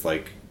literally just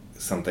like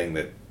something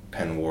that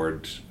Penn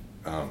Ward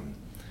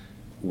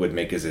would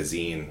make as a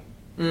zine,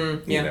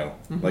 you know,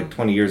 like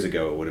 20 years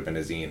ago it would have been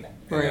a zine,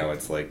 and now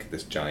it's like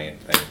this giant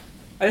thing.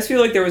 I just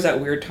feel like there was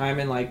that weird time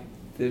in like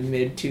the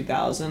mid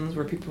 2000s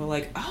where people were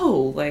like,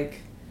 oh,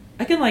 like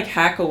I can like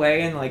hack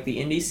away in like the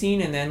indie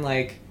scene and then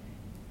like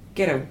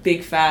get a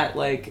big fat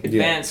like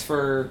advance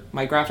for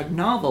my graphic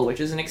novel, which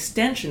is an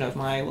extension of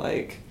my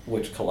like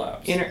which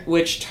collapsed,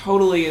 which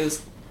totally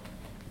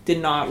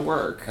did not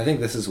work. I think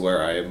this is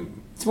where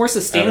it's more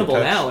sustainable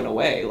now in a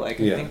way. Like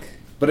I think,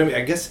 but I mean,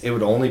 I guess it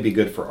would only be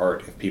good for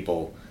art if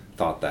people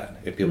thought that.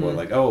 If people are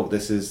like, oh,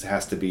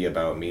 has to be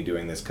about me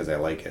doing this because I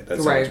like it.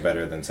 That's so much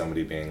better than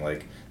somebody being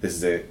like, this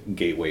is a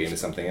gateway into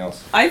something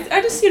else.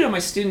 I just see it on my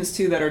students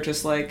too that are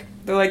just like,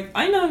 they're like,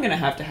 I know I'm going to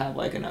have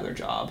like another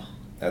job.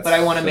 That's but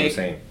I want to make...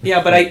 insane.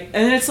 Yeah, but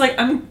and it's like,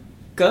 I'm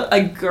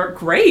good,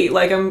 great.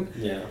 Like,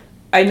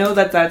 I know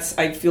that's,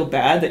 I feel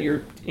bad that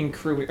you're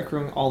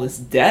accruing all this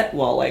debt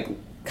while like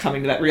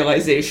coming to that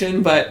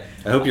realization, but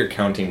I hope you're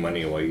counting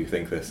money while you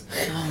think this.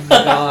 Oh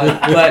my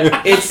god!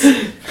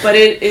 but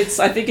it's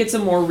I think it's a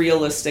more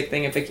realistic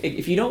thing.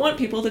 If you don't want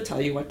people to tell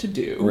you what to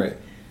do,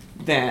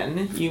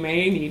 then you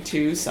may need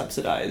to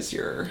subsidize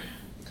your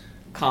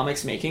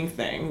comics making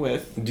thing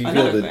with. Do you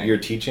feel that your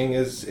teaching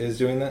is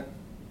doing that?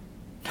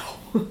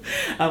 No,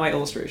 my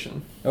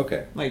illustration.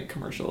 Okay. My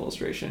commercial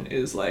illustration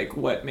is like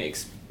what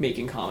makes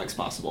making comics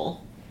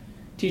possible.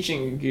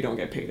 Teaching, you don't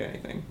get paid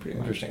anything, pretty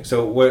much. Interesting.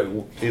 So, what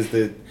is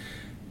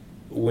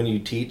when you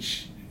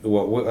teach?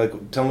 What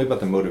like? Tell me about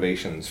the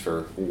motivations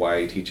for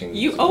why teaching.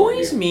 You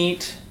always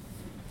meet,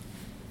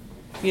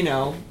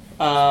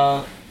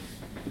 4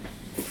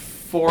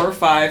 or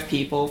 5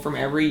 people from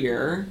every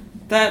year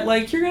that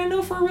like you're gonna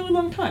know for a really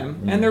long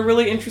time, and they're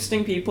really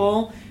interesting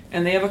people,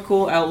 and they have a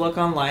cool outlook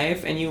on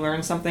life, and you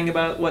learn something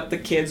about what the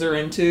kids are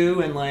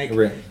into, and like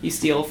you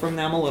steal from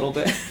them a little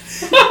bit.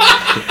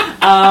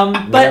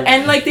 But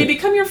and like they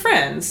become your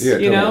friends,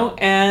 you know.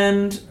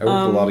 And I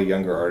work with a lot of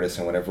younger artists,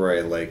 and whenever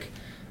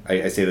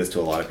I say this to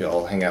a lot of people,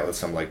 I'll hang out with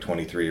some like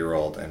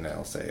 23-year-old, and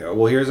I'll say, "Oh,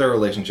 well, here's our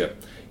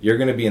relationship. You're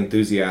going to be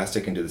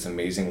enthusiastic and do this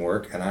amazing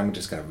work, and I'm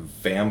just going to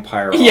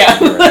vampire off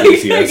your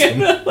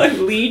enthusiasm, like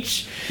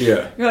leech."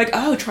 Yeah, you're like,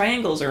 "Oh,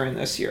 triangles are in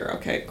this year.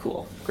 Okay,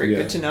 cool, great,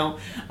 good to know.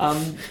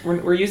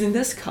 We're using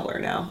this color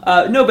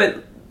now." No,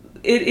 but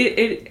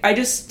I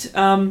just.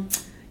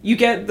 You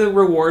get the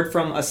reward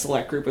from a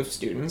select group of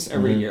students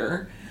every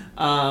year,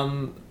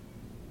 and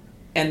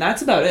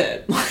that's about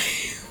it.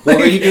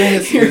 Well, are you doing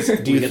this?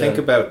 Do you think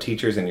about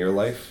teachers in your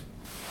life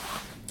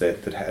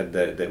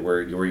that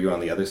were you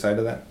on the other side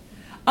of that?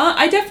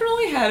 I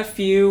definitely had a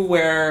few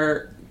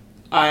where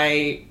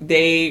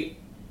they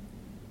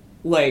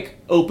like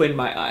opened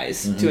my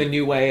eyes to a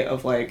new way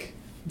of like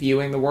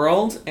viewing the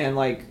world and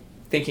like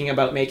thinking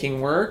about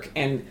making work,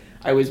 and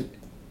I was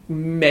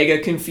mega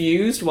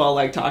confused while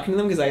like talking to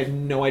them because I had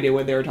no idea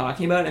what they were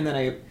talking about, and then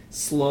I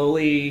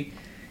slowly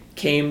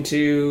came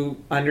to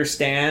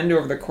understand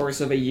over the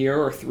course of a year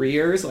or 3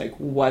 years like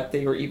what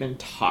they were even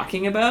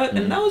talking about,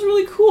 and that was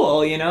really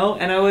cool, and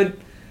I would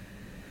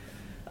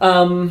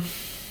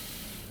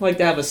like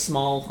to have a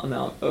small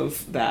amount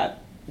of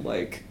that,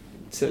 like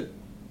to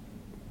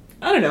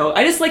I don't know,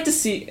 I just like to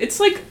see,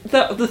 it's like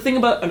the thing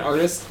about an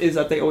artist is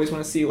that they always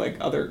want to see like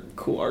other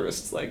cool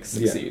artists like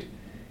succeed,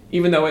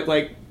 even though it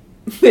like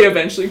they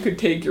eventually could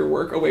take your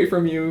work away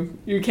from you.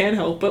 You can't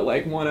help but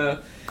like want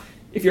to,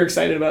 if you're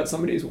excited about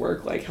somebody's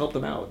work, like help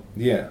them out.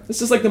 Yeah, it's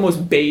just like the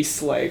most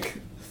base like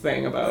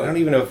thing about. I don't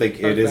even know if it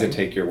is a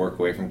take your work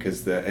away from,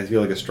 because I feel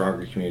like a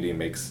stronger community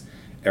makes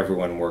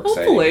everyone more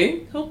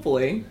exciting.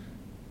 Hopefully,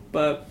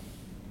 but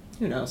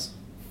who knows?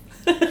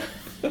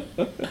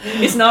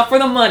 It's not for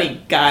the money,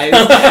 guys.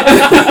 And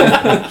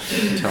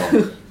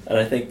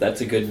I think that's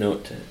a good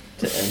note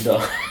to end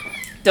on.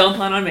 Don't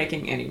plan on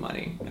making any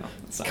money. No,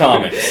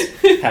 comics.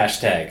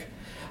 Hashtag.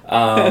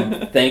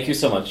 Thank you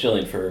so much,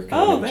 Jillian, for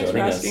coming and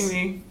joining us. Thanks for asking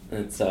me.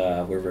 It's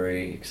we're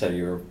very excited.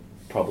 You're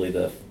probably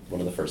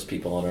one of the first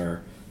people on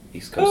our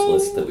East Coast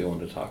list that we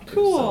wanted to talk to.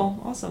 Cool, so.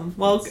 Awesome.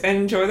 Well,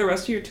 enjoy the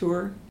rest of your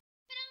tour.